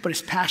him, but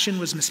his passion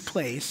was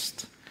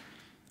misplaced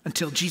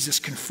until Jesus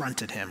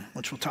confronted him,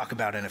 which we'll talk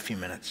about in a few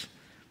minutes.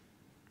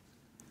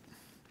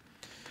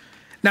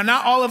 Now,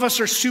 not all of us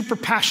are super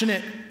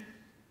passionate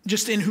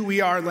just in who we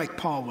are like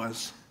Paul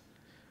was.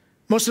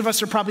 Most of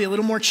us are probably a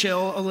little more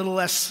chill, a little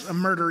less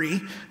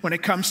murdery when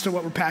it comes to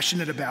what we're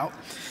passionate about.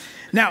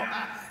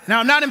 Now,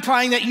 I'm not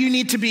implying that you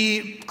need to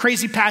be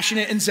crazy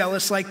passionate and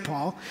zealous like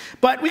Paul,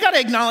 but we got to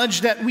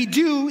acknowledge that we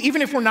do,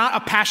 even if we're not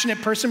a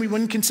passionate person, we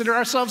wouldn't consider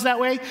ourselves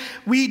that way,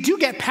 we do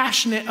get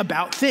passionate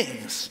about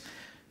things,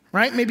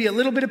 right? Maybe a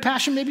little bit of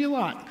passion, maybe a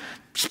lot.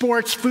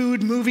 Sports,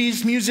 food,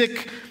 movies,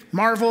 music,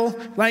 Marvel,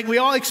 like we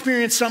all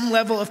experience some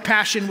level of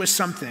passion with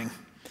something.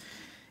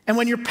 And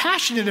when you're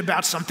passionate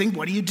about something,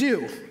 what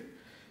do?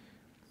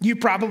 You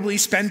probably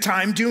spend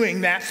time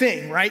doing that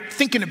thing, right?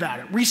 Thinking about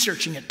it,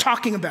 researching it,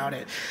 talking about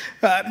it.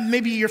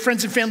 Maybe your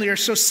friends and family are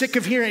so sick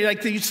of hearing it,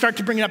 like you start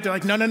to bring it up. They're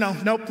like,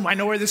 nope, I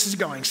know where this is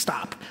going.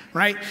 Stop,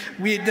 right?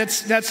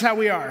 That's how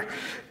we are.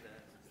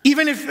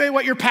 Even if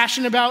what you're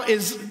passionate about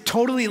is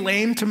totally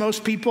lame to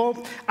most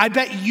people, I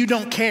bet you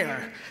don't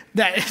care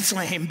that it's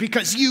lame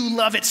because you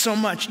love it so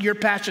much. You're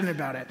passionate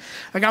about it.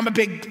 Like I'm a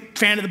big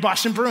fan of the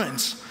Boston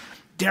Bruins.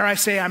 Dare I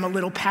say I'm a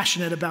little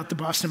passionate about the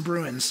Boston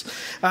Bruins.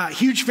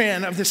 Huge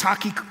fan of this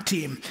hockey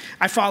team.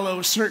 I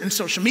follow certain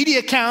social media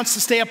accounts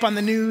to stay up on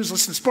the news,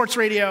 listen to sports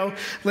radio,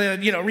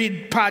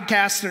 read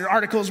podcasts or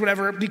articles,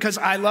 whatever, because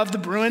I love the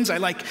Bruins. I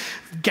like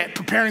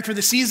preparing for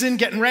the season,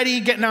 getting ready,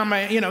 getting on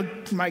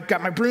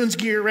got my Bruins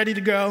gear ready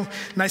to go,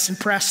 nice and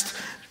pressed.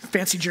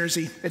 Fancy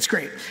jersey. It's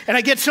great. And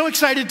I get so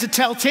excited to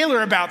tell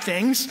Taylor about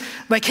things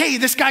like, hey,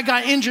 this guy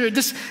got injured.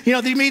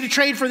 They made a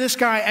trade for this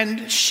guy.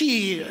 And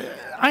she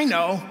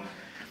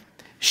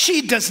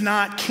does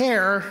not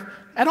care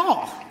at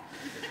all.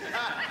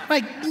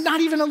 Like,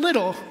 not even a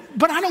little.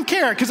 But I don't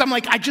care because I'm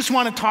like, I just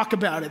want to talk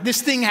about it.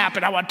 This thing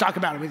happened. I want to talk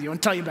about it with you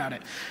and tell you about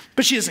it.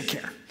 But she doesn't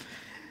care.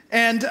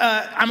 And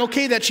I'm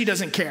okay that she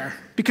doesn't care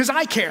because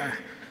I care.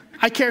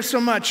 I care so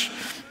much.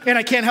 And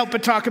I can't help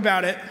but talk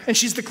about it. And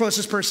she's the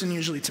closest person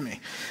usually to me.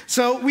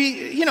 So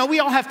we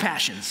all have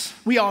passions.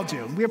 We all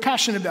do. We are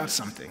passionate about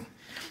something,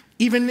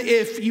 even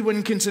if you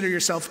wouldn't consider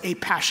yourself a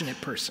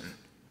passionate person.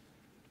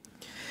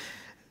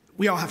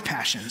 we all have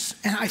passions.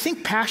 And I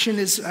think passion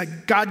is a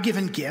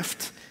God-given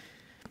gift.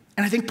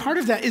 And I think part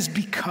of that is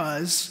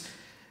because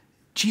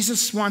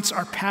Jesus wants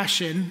our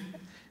passion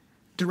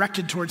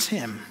directed towards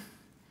him.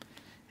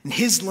 And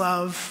his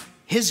love,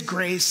 his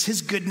grace,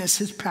 his goodness,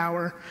 his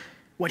power,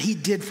 what he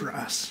did for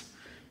us.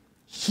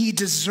 He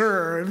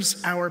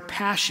deserves our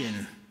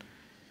passion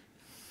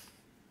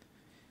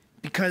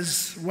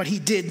because what he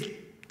did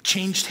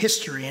changed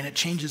history and it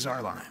changes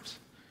our lives.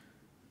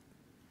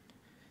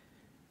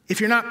 If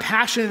you're not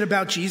passionate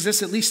about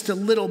Jesus, at least a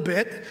little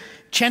bit,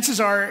 chances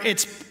are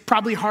it's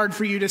probably hard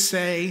for you to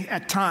say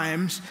at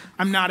times,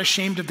 I'm not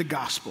ashamed of the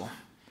gospel.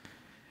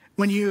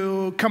 When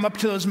you come up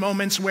to those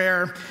moments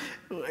where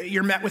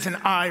you're met with an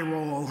eye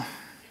roll,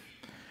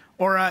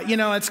 or,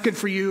 it's good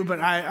for you, but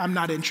I'm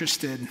not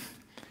interested.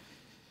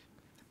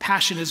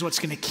 Passion is what's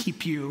going to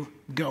keep you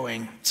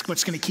going. It's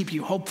what's going to keep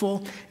you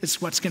hopeful.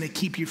 It's what's going to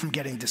keep you from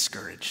getting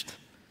discouraged.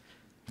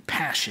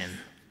 Passion.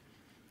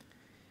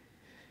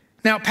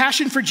 Now,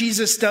 passion for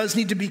Jesus does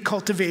need to be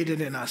cultivated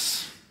in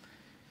us.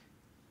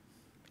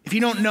 If you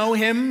don't know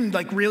him,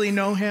 like really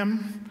know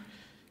him,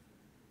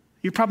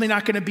 you're probably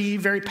not going to be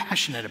very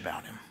passionate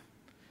about him.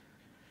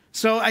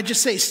 So I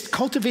just say,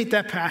 cultivate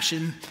that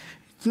passion.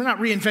 We're not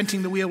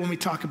reinventing the wheel when we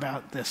talk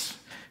about this.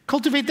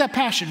 Cultivate that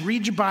passion.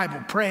 Read your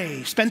Bible,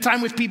 pray, spend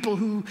time with people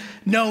who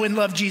know and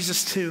love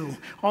Jesus too.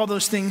 All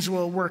those things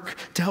will work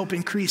to help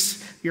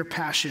increase your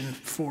passion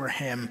for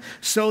him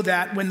so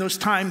that when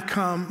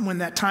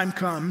that time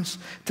comes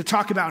to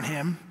talk about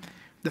him,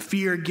 the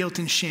fear, guilt,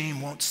 and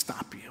shame won't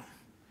stop you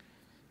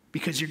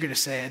because you're going to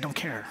say, I don't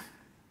care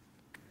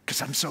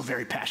because I'm so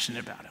very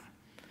passionate about him.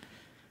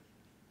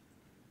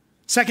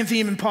 Second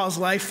theme in Paul's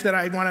life that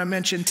I want to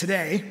mention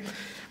today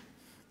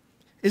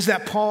is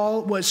that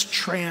Paul was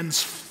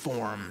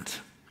transformed.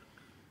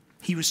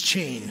 He was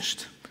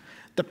changed.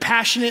 The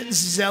passionate,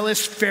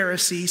 zealous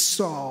Pharisee,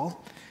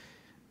 Saul,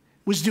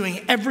 was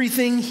doing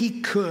everything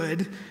he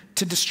could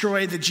to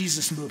destroy the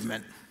Jesus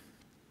movement.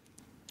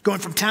 Going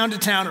from town to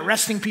town,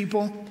 arresting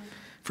people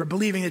for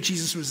believing that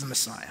Jesus was the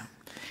Messiah.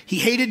 He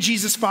hated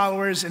Jesus'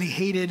 followers and he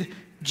hated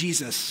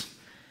Jesus.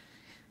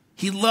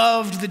 He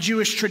loved the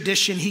Jewish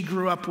tradition he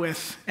grew up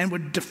with and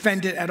would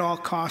defend it at all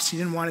costs. He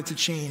didn't want it to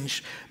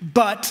change.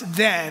 But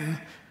then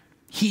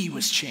he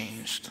was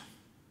changed.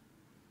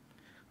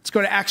 Let's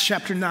go to Acts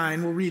chapter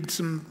 9. We'll read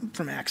some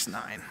from Acts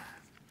 9,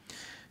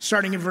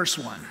 starting in verse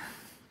 1.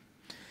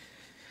 It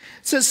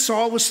says,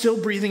 Saul was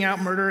still breathing out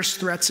murderous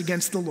threats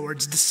against the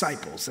Lord's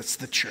disciples. That's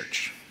the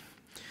church.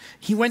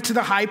 He went to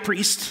the high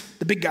priest,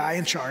 the big guy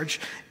in charge,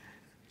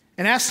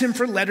 and asked him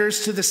for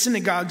letters to the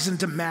synagogues in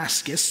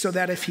Damascus so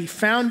that if he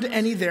found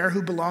any there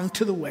who belonged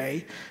to the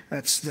way,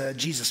 that's the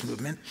Jesus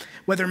movement,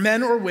 whether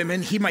men or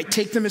women, he might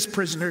take them as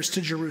prisoners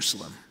to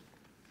Jerusalem.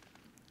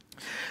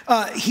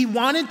 He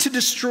wanted to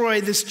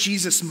destroy this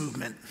Jesus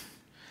movement.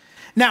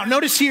 Now,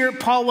 notice here,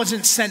 Paul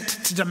wasn't sent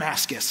to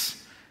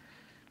Damascus.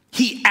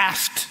 He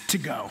asked to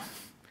go.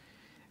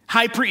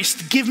 High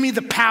priest, give me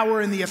the power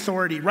and the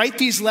authority. Write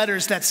these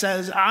letters that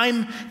says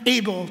I'm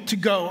able to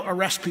go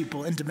arrest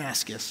people in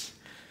Damascus.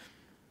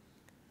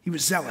 He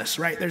was zealous,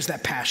 right? There's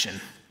that passion.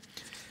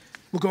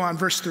 We'll go on,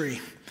 verse 3.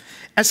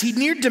 As he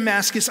neared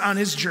Damascus on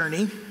his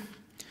journey,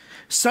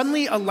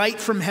 suddenly a light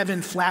from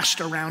heaven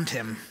flashed around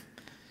him.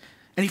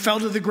 And he fell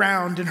to the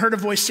ground and heard a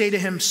voice say to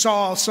him,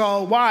 Saul,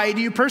 Saul, why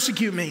do you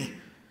persecute me?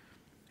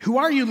 Who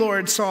are you,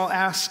 Lord? Saul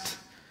asked.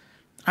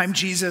 I'm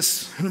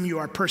Jesus, whom you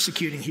are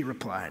persecuting, he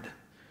replied.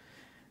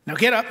 Now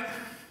get up,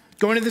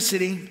 go into the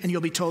city, and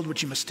you'll be told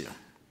what you must do.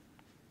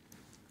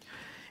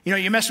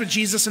 You mess with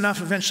Jesus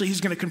enough, eventually he's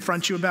going to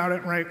confront you about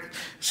it, right?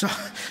 So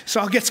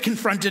Saul gets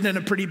confronted in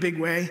a pretty big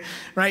way,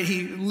 right?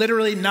 He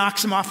literally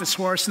knocks him off his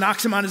horse,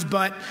 knocks him on his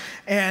butt,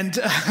 and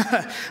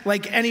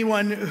like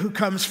anyone who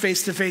comes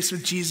face to face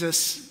with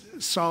Jesus,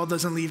 Saul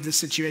doesn't leave the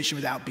situation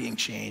without being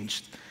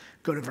changed.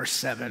 Go to verse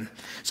 7.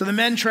 So the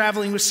men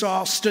traveling with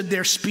Saul stood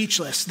there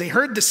speechless. They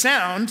heard the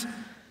sound,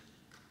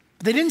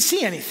 but they didn't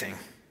see anything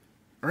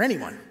or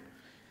anyone.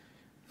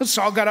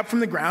 Saul got up from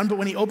the ground, but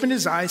when he opened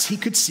his eyes, he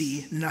could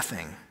see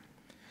nothing.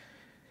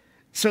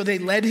 So they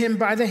led him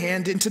by the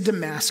hand into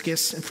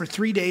Damascus, and for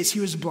 3 days he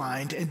was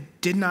blind and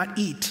did not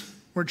eat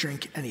or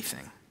drink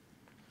anything.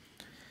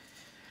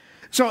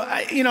 So,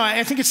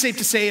 I think it's safe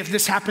to say if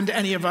this happened to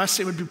any of us,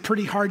 it would be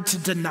pretty hard to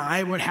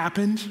deny what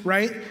happened,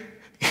 right?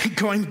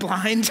 Going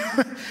blind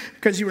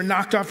because you were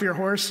knocked off your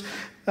horse.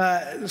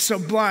 So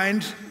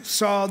blind,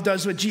 Saul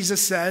does what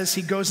Jesus says.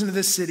 He goes into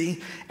the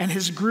city, and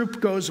his group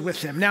goes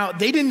with him. Now,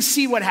 they didn't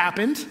see what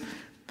happened.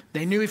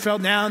 They knew he fell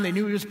down. They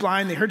knew he was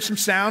blind. They heard some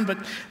sound.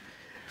 But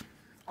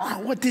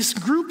what this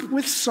group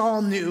with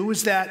Saul knew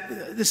was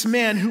that this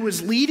man who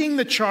was leading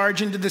the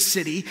charge into the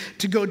city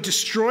to go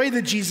destroy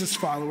the Jesus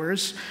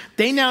followers,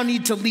 they now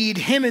need to lead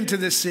him into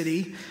the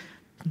city,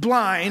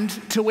 blind,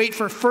 to wait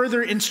for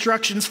further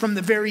instructions from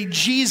the very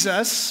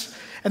Jesus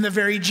and the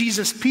very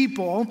Jesus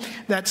people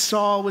that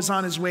Saul was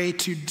on his way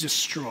to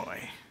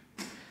destroy.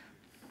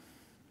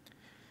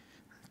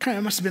 Kind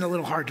of must have been a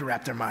little hard to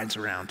wrap their minds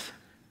around,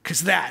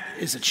 because that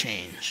is a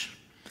change.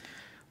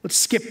 Let's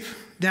skip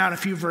down a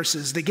few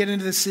verses. They get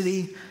into the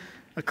city.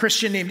 A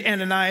Christian named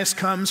Ananias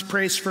comes,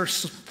 prays for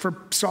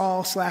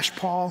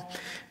Saul/Paul.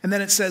 And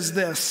then it says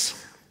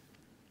this.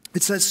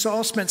 It says,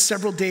 Saul spent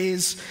several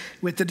days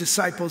with the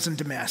disciples in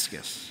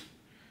Damascus.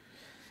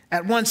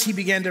 At once he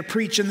began to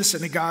preach in the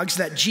synagogues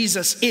that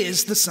Jesus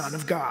is the Son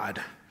of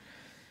God.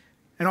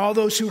 And all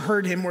those who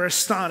heard him were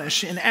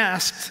astonished and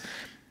asked,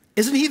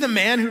 isn't he the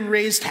man who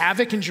raised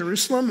havoc in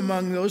Jerusalem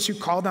among those who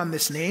called on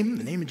this name,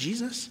 the name of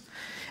Jesus?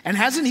 And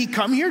hasn't he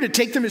come here to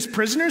take them as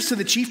prisoners to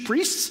the chief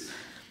priests?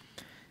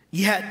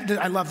 Yet,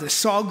 I love this,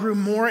 Saul grew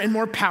more and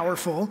more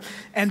powerful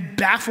and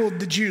baffled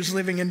the Jews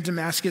living in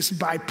Damascus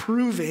by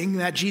proving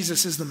that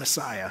Jesus is the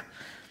Messiah.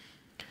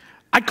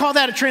 I'd call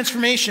that a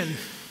transformation.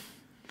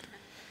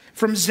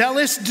 From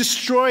zealous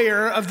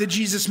destroyer of the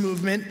Jesus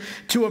movement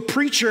to a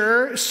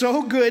preacher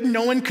so good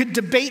no one could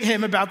debate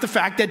him about the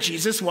fact that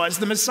Jesus was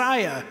the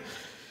Messiah.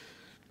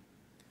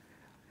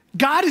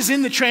 God is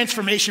in the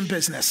transformation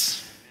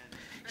business.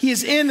 He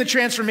is in the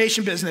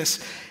transformation business.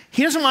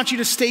 He doesn't want you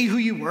to stay who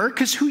you were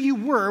because who you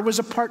were was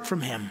apart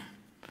from him.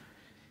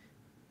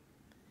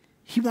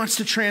 He wants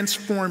to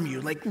transform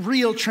you, like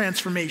real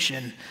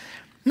transformation.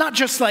 Not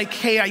just like,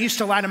 hey, I used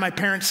to lie to my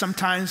parents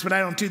sometimes, but I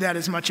don't do that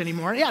as much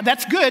anymore. Yeah,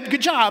 that's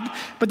good job.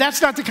 But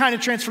that's not the kind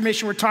of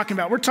transformation we're talking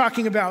about. We're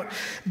talking about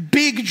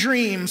big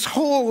dreams,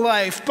 whole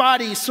life,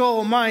 body,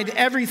 soul, mind,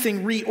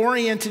 everything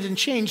reoriented and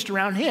changed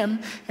around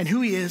him and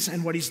who he is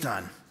and what he's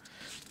done.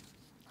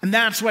 And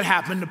that's what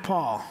happened to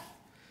Paul.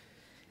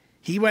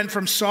 He went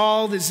from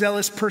Saul, the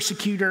zealous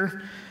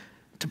persecutor,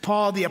 to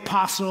Paul, the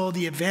apostle,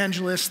 the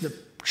evangelist, the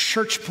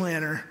church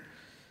planner.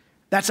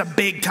 That's a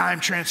big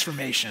time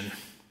transformation.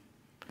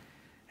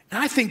 And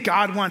I think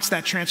God wants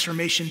that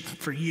transformation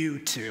for you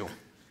too.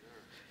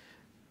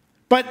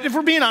 But if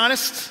we're being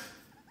honest,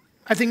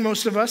 I think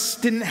most of us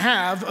didn't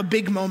have a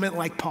big moment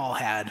like Paul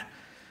had.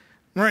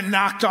 We weren't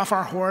knocked off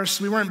our horse.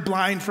 We weren't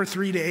blind for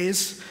 3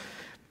 days.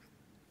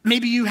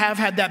 Maybe you have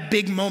had that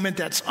big moment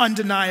that's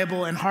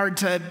undeniable and hard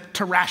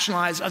to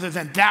rationalize other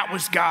than that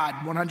was God,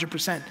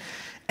 100%.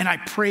 And I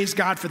praise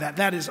God for that.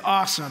 That is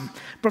awesome.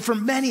 But for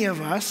many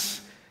of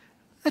us,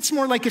 that's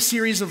more like a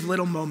series of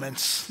little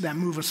moments that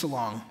move us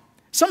along.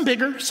 Some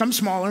bigger, some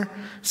smaller,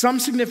 some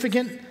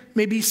significant,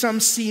 maybe some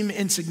seem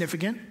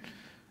insignificant.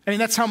 I mean,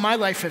 that's how my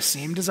life has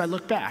seemed as I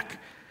look back.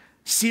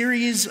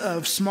 Series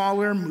of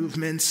smaller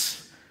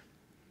movements,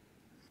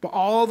 but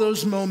all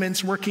those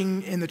moments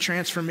working in the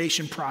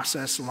transformation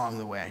process along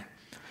the way.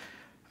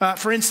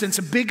 For instance,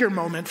 a bigger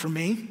moment for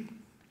me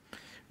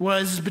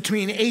was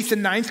between 8th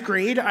and 9th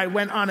grade. I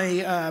went on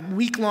a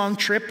week-long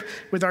trip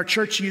with our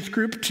church youth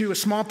group to a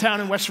small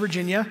town in West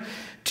Virginia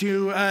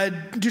to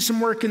do some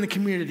work in the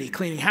community,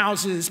 cleaning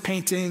houses,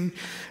 painting,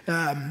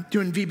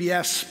 doing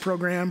VBS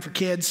program for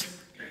kids.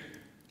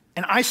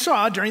 And I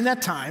saw during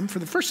that time, for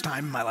the first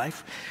time in my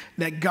life,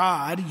 that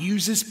God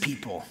uses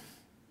people.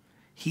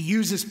 He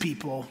uses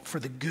people for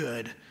the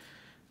good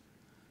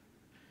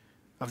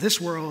of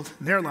this world,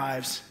 their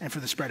lives, and for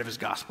the spread of his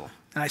gospel.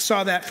 And I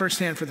saw that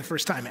firsthand for the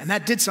first time, and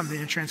that did something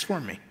to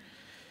transform me.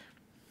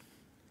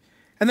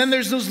 And then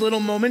there's those little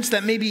moments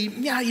that maybe,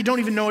 you don't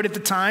even know it at the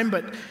time,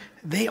 but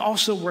they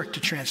also work to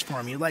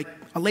transform you. Like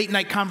a late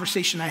night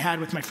conversation I had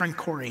with my friend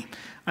Corey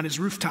on his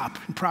rooftop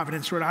in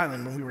Providence, Rhode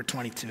Island when we were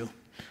 22.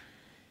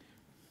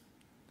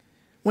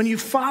 When you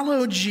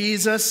follow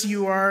Jesus,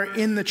 you are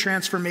in the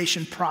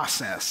transformation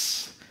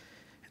process.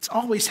 It's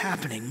always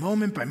happening,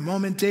 moment by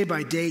moment, day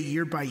by day,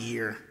 year by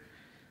year.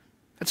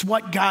 That's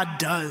what God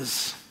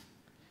does.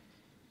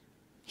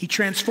 He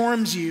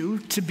transforms you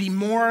to be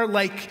more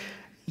like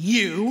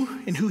you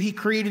and who he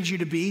created you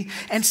to be,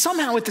 and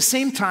somehow at the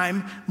same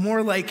time,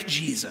 more like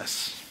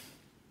Jesus.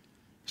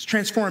 He's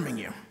transforming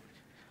you.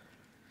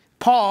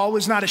 Paul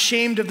was not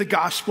ashamed of the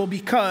gospel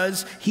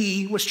because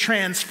he was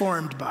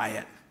transformed by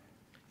it.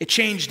 It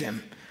changed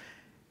him.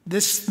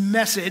 This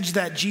message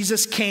that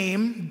Jesus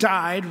came,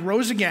 died,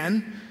 rose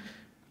again,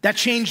 that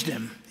changed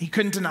him. He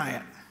couldn't deny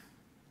it.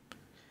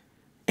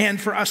 And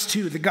for us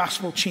too, the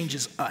gospel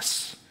changes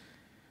us.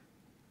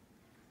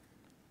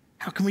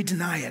 How can we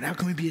deny it? How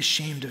can we be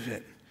ashamed of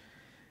it?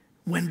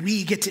 When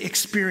we get to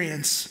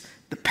experience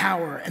the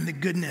power and the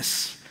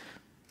goodness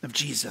of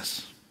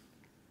Jesus.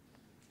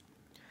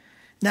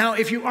 Now,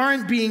 if you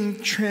aren't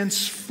being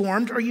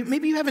transformed, or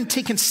maybe you haven't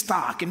taken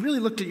stock and really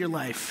looked at your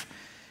life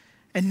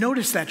and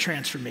noticed that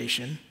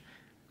transformation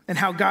and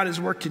how God has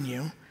worked in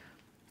you,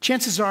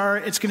 chances are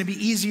it's going to be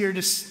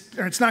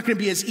it's not going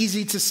to be as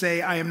easy to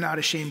say, I am not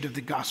ashamed of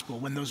the gospel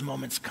when those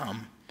moments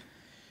come.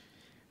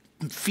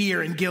 And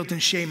fear and guilt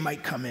and shame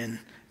might come in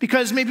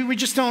because maybe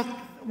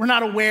we're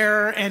not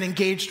aware and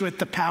engaged with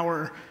the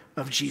power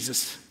of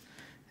Jesus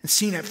and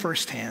seen it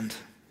firsthand.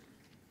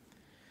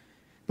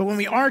 But when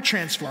we are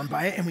transformed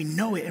by it and we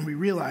know it and we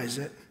realize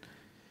it,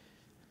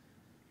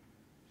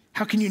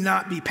 how can you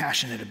not be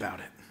passionate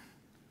about it?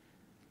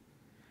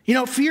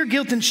 Fear,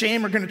 guilt, and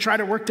shame are going to try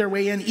to work their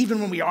way in even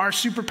when we are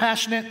super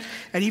passionate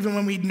and even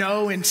when we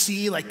know and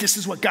see, like, this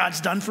is what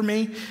God's done for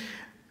me.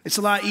 It's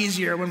a lot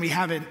easier when we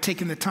haven't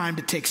taken the time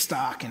to take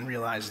stock and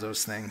realize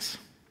those things.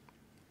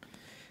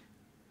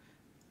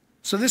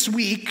 So this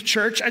week,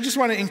 church, I just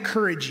want to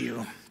encourage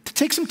you to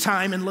take some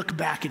time and look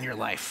back in your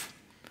life.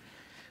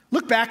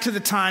 Look back to the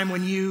time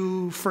when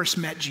you first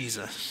met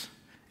Jesus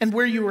and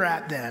where you were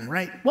at then,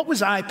 right? What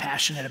was I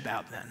passionate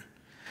about then?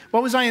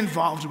 What was I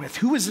involved with?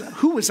 Who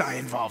was I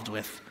involved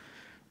with?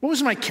 What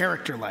was my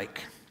character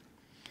like?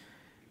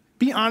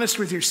 Be honest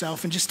with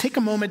yourself and just take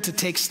a moment to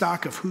take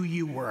stock of who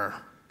you were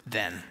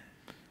then.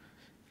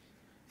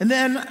 And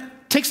then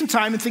take some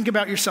time and think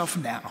about yourself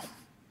now.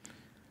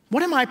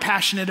 What am I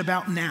passionate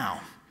about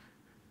now?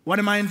 What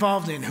am I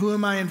involved in? Who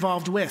am I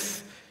involved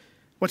with?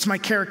 What's my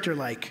character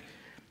like?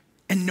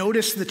 And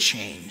notice the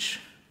change.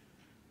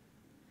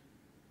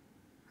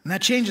 And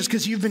that change is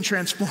because you've been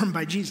transformed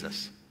by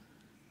Jesus.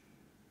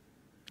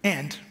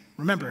 And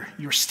remember,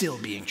 you're still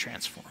being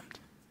transformed.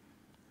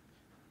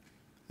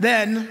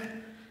 Then,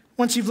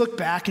 once you've looked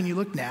back and you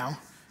look now,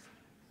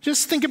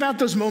 just think about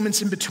those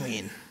moments in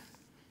between.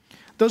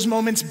 Those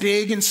moments,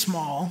 big and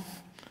small,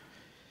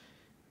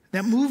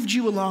 that moved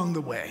you along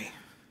the way.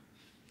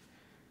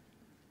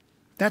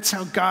 That's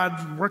how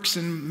God works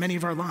in many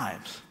of our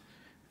lives.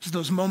 It's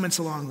those moments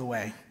along the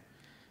way.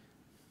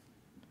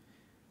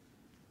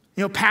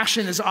 You know,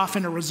 passion is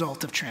often a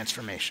result of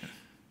transformation.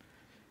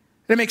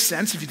 That makes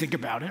sense if you think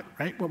about it,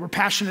 right? What we're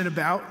passionate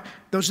about,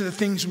 those are the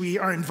things we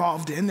are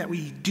involved in, that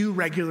we do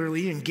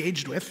regularly,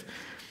 engaged with.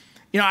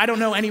 You know, I don't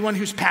know anyone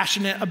who's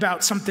passionate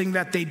about something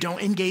that they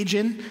don't engage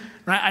in,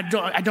 right?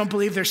 I don't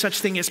believe there's such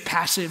thing as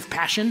passive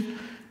passion,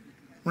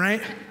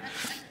 right?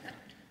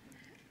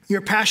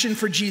 Your passion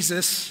for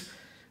Jesus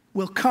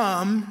will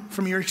come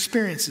from your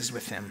experiences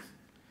with him.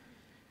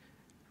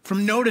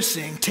 From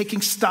noticing,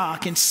 taking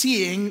stock, and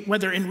seeing,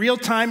 whether in real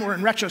time or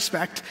in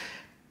retrospect,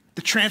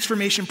 the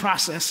transformation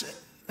process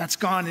that's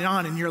gone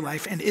on in your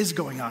life and is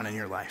going on in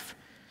your life.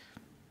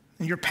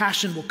 And your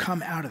passion will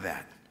come out of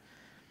that.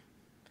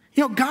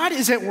 You know, God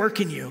is at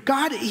work in you.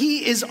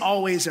 He is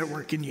always at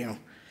work in you.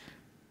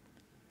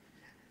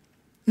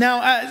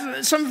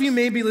 Now, some of you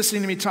may be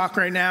listening to me talk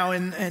right now,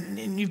 and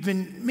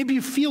maybe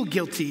you feel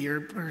guilty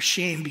or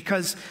ashamed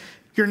because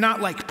you're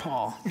not like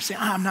Paul. You're saying,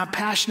 I'm not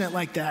passionate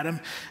like that.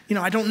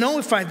 I don't know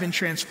if I've been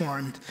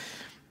transformed.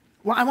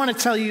 Well, I want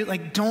to tell you,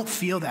 don't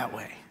feel that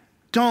way.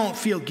 Don't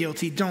feel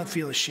guilty. Don't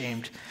feel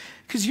ashamed,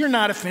 because you're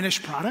not a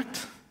finished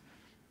product.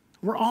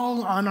 We're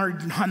all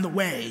on the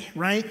way,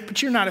 right?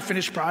 But you're not a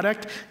finished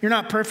product. You're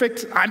not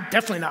perfect. I'm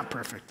definitely not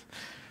perfect.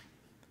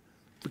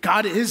 But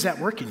God is at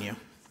work in you.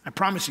 I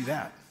promise you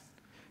that.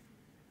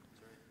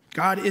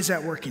 God is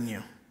at work in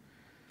you.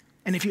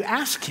 And if you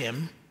ask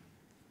him,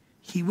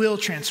 he will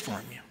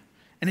transform you.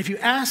 And if you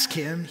ask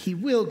him, he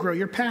will grow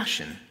your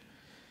passion.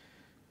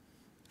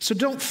 So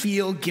don't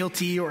feel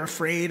guilty or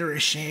afraid or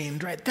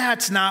ashamed, right?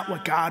 That's not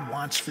what God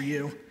wants for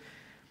you.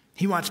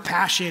 He wants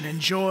passion and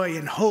joy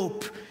and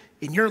hope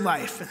in your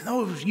life,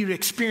 and you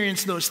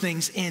experience those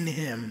things in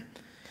him.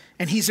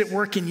 And he's at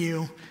work in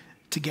you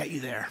to get you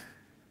there.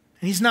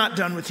 And he's not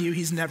done with you.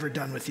 He's never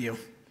done with you.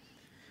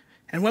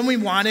 And when we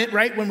want it,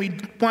 right, when we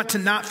want to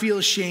not feel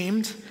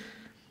ashamed,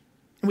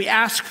 and we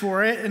ask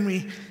for it and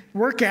we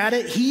work at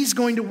it, he's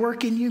going to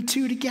work in you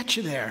too to get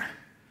you there.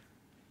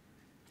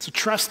 So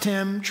trust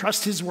him,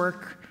 trust his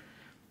work.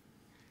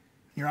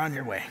 You're on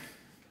your way.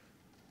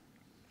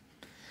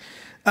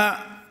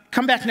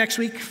 Come back next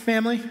week,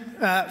 family,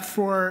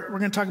 we're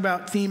going to talk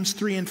about themes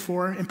 3 and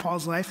 4 in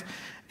Paul's life.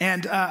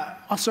 And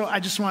also, I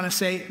just want to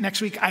say,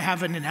 next week I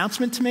have an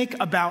announcement to make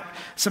about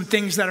some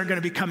things that are going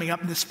to be coming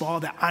up this fall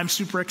that I'm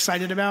super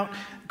excited about.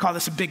 I call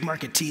this a big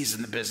market tease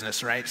in the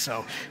business, right?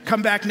 So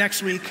come back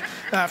next week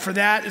for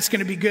that. It's going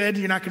to be good.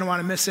 You're not going to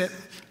want to miss it.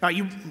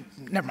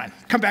 Never mind.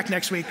 Come back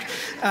next week.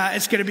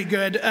 It's going to be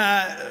good.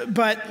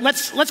 But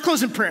let's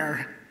close in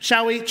prayer.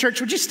 Shall we?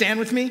 Church, would you stand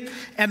with me?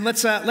 And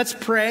let's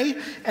pray.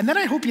 And then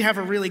I hope you have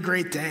a really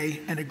great day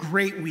and a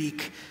great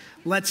week.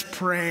 Let's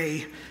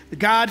pray.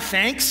 God,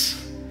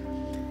 thanks.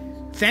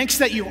 Thanks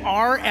that you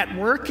are at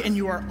work and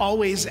you are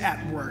always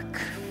at work.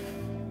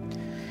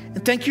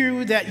 And thank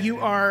you that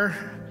you're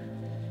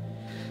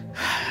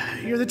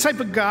the type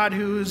of God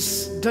who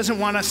doesn't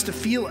want us to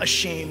feel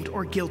ashamed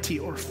or guilty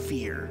or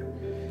fear.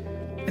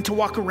 And to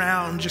walk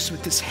around just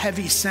with this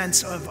heavy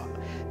sense of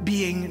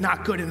being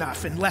not good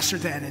enough and lesser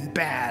than and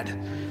bad.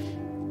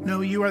 No,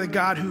 you are the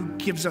God who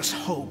gives us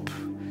hope.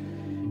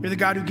 You're the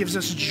God who gives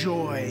us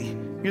joy.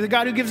 You're the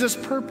God who gives us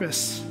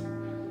purpose.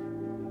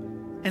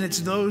 And it's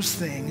those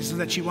things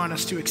that you want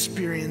us to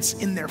experience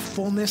in their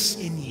fullness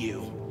in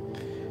you.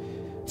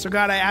 So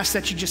God, I ask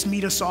that you just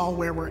meet us all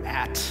where we're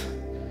at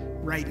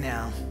right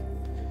now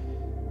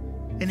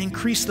and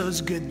increase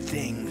those good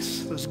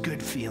things, those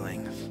good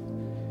feelings.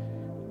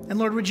 And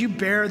Lord, would you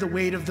bear the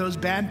weight of those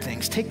bad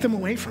things? Take them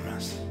away from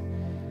us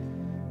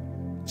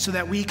so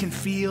that we can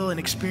feel and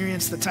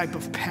experience the type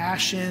of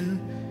passion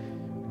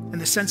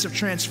and the sense of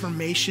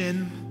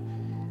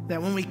transformation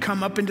that when we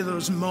come up into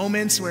those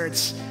moments where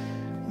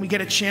we get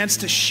a chance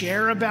to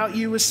share about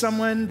you with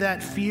someone,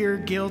 that fear,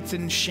 guilt,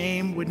 and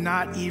shame would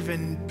not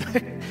even,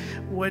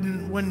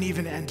 wouldn't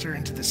even enter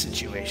into the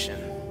situation.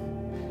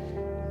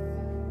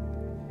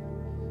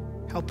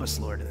 Help us,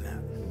 Lord, in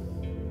that.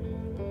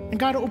 And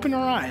God, open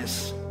our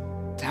eyes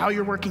to how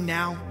you're working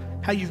now,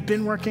 how you've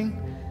been working,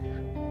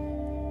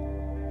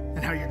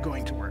 and how you're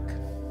going to work.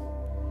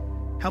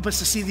 Help us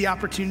to see the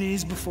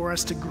opportunities before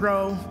us to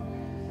grow,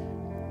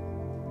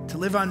 to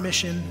live on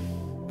mission,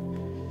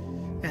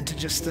 and to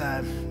just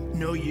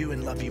know you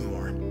and love you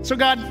more. So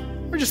God,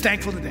 we're just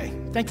thankful today,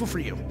 thankful for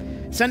you.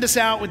 Send us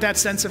out with that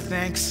sense of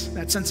thanks,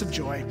 that sense of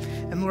joy.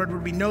 And Lord,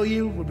 would we know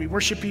you, would we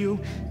worship you,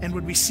 and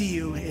would we see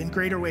you in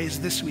greater ways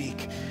this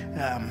week?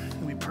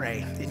 We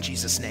pray in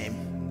Jesus'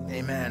 name.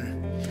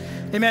 Amen.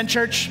 Amen,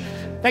 church.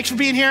 Thanks for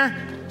being here.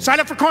 Sign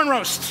up for Corn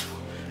Roast.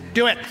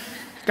 Do it.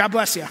 God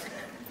bless you.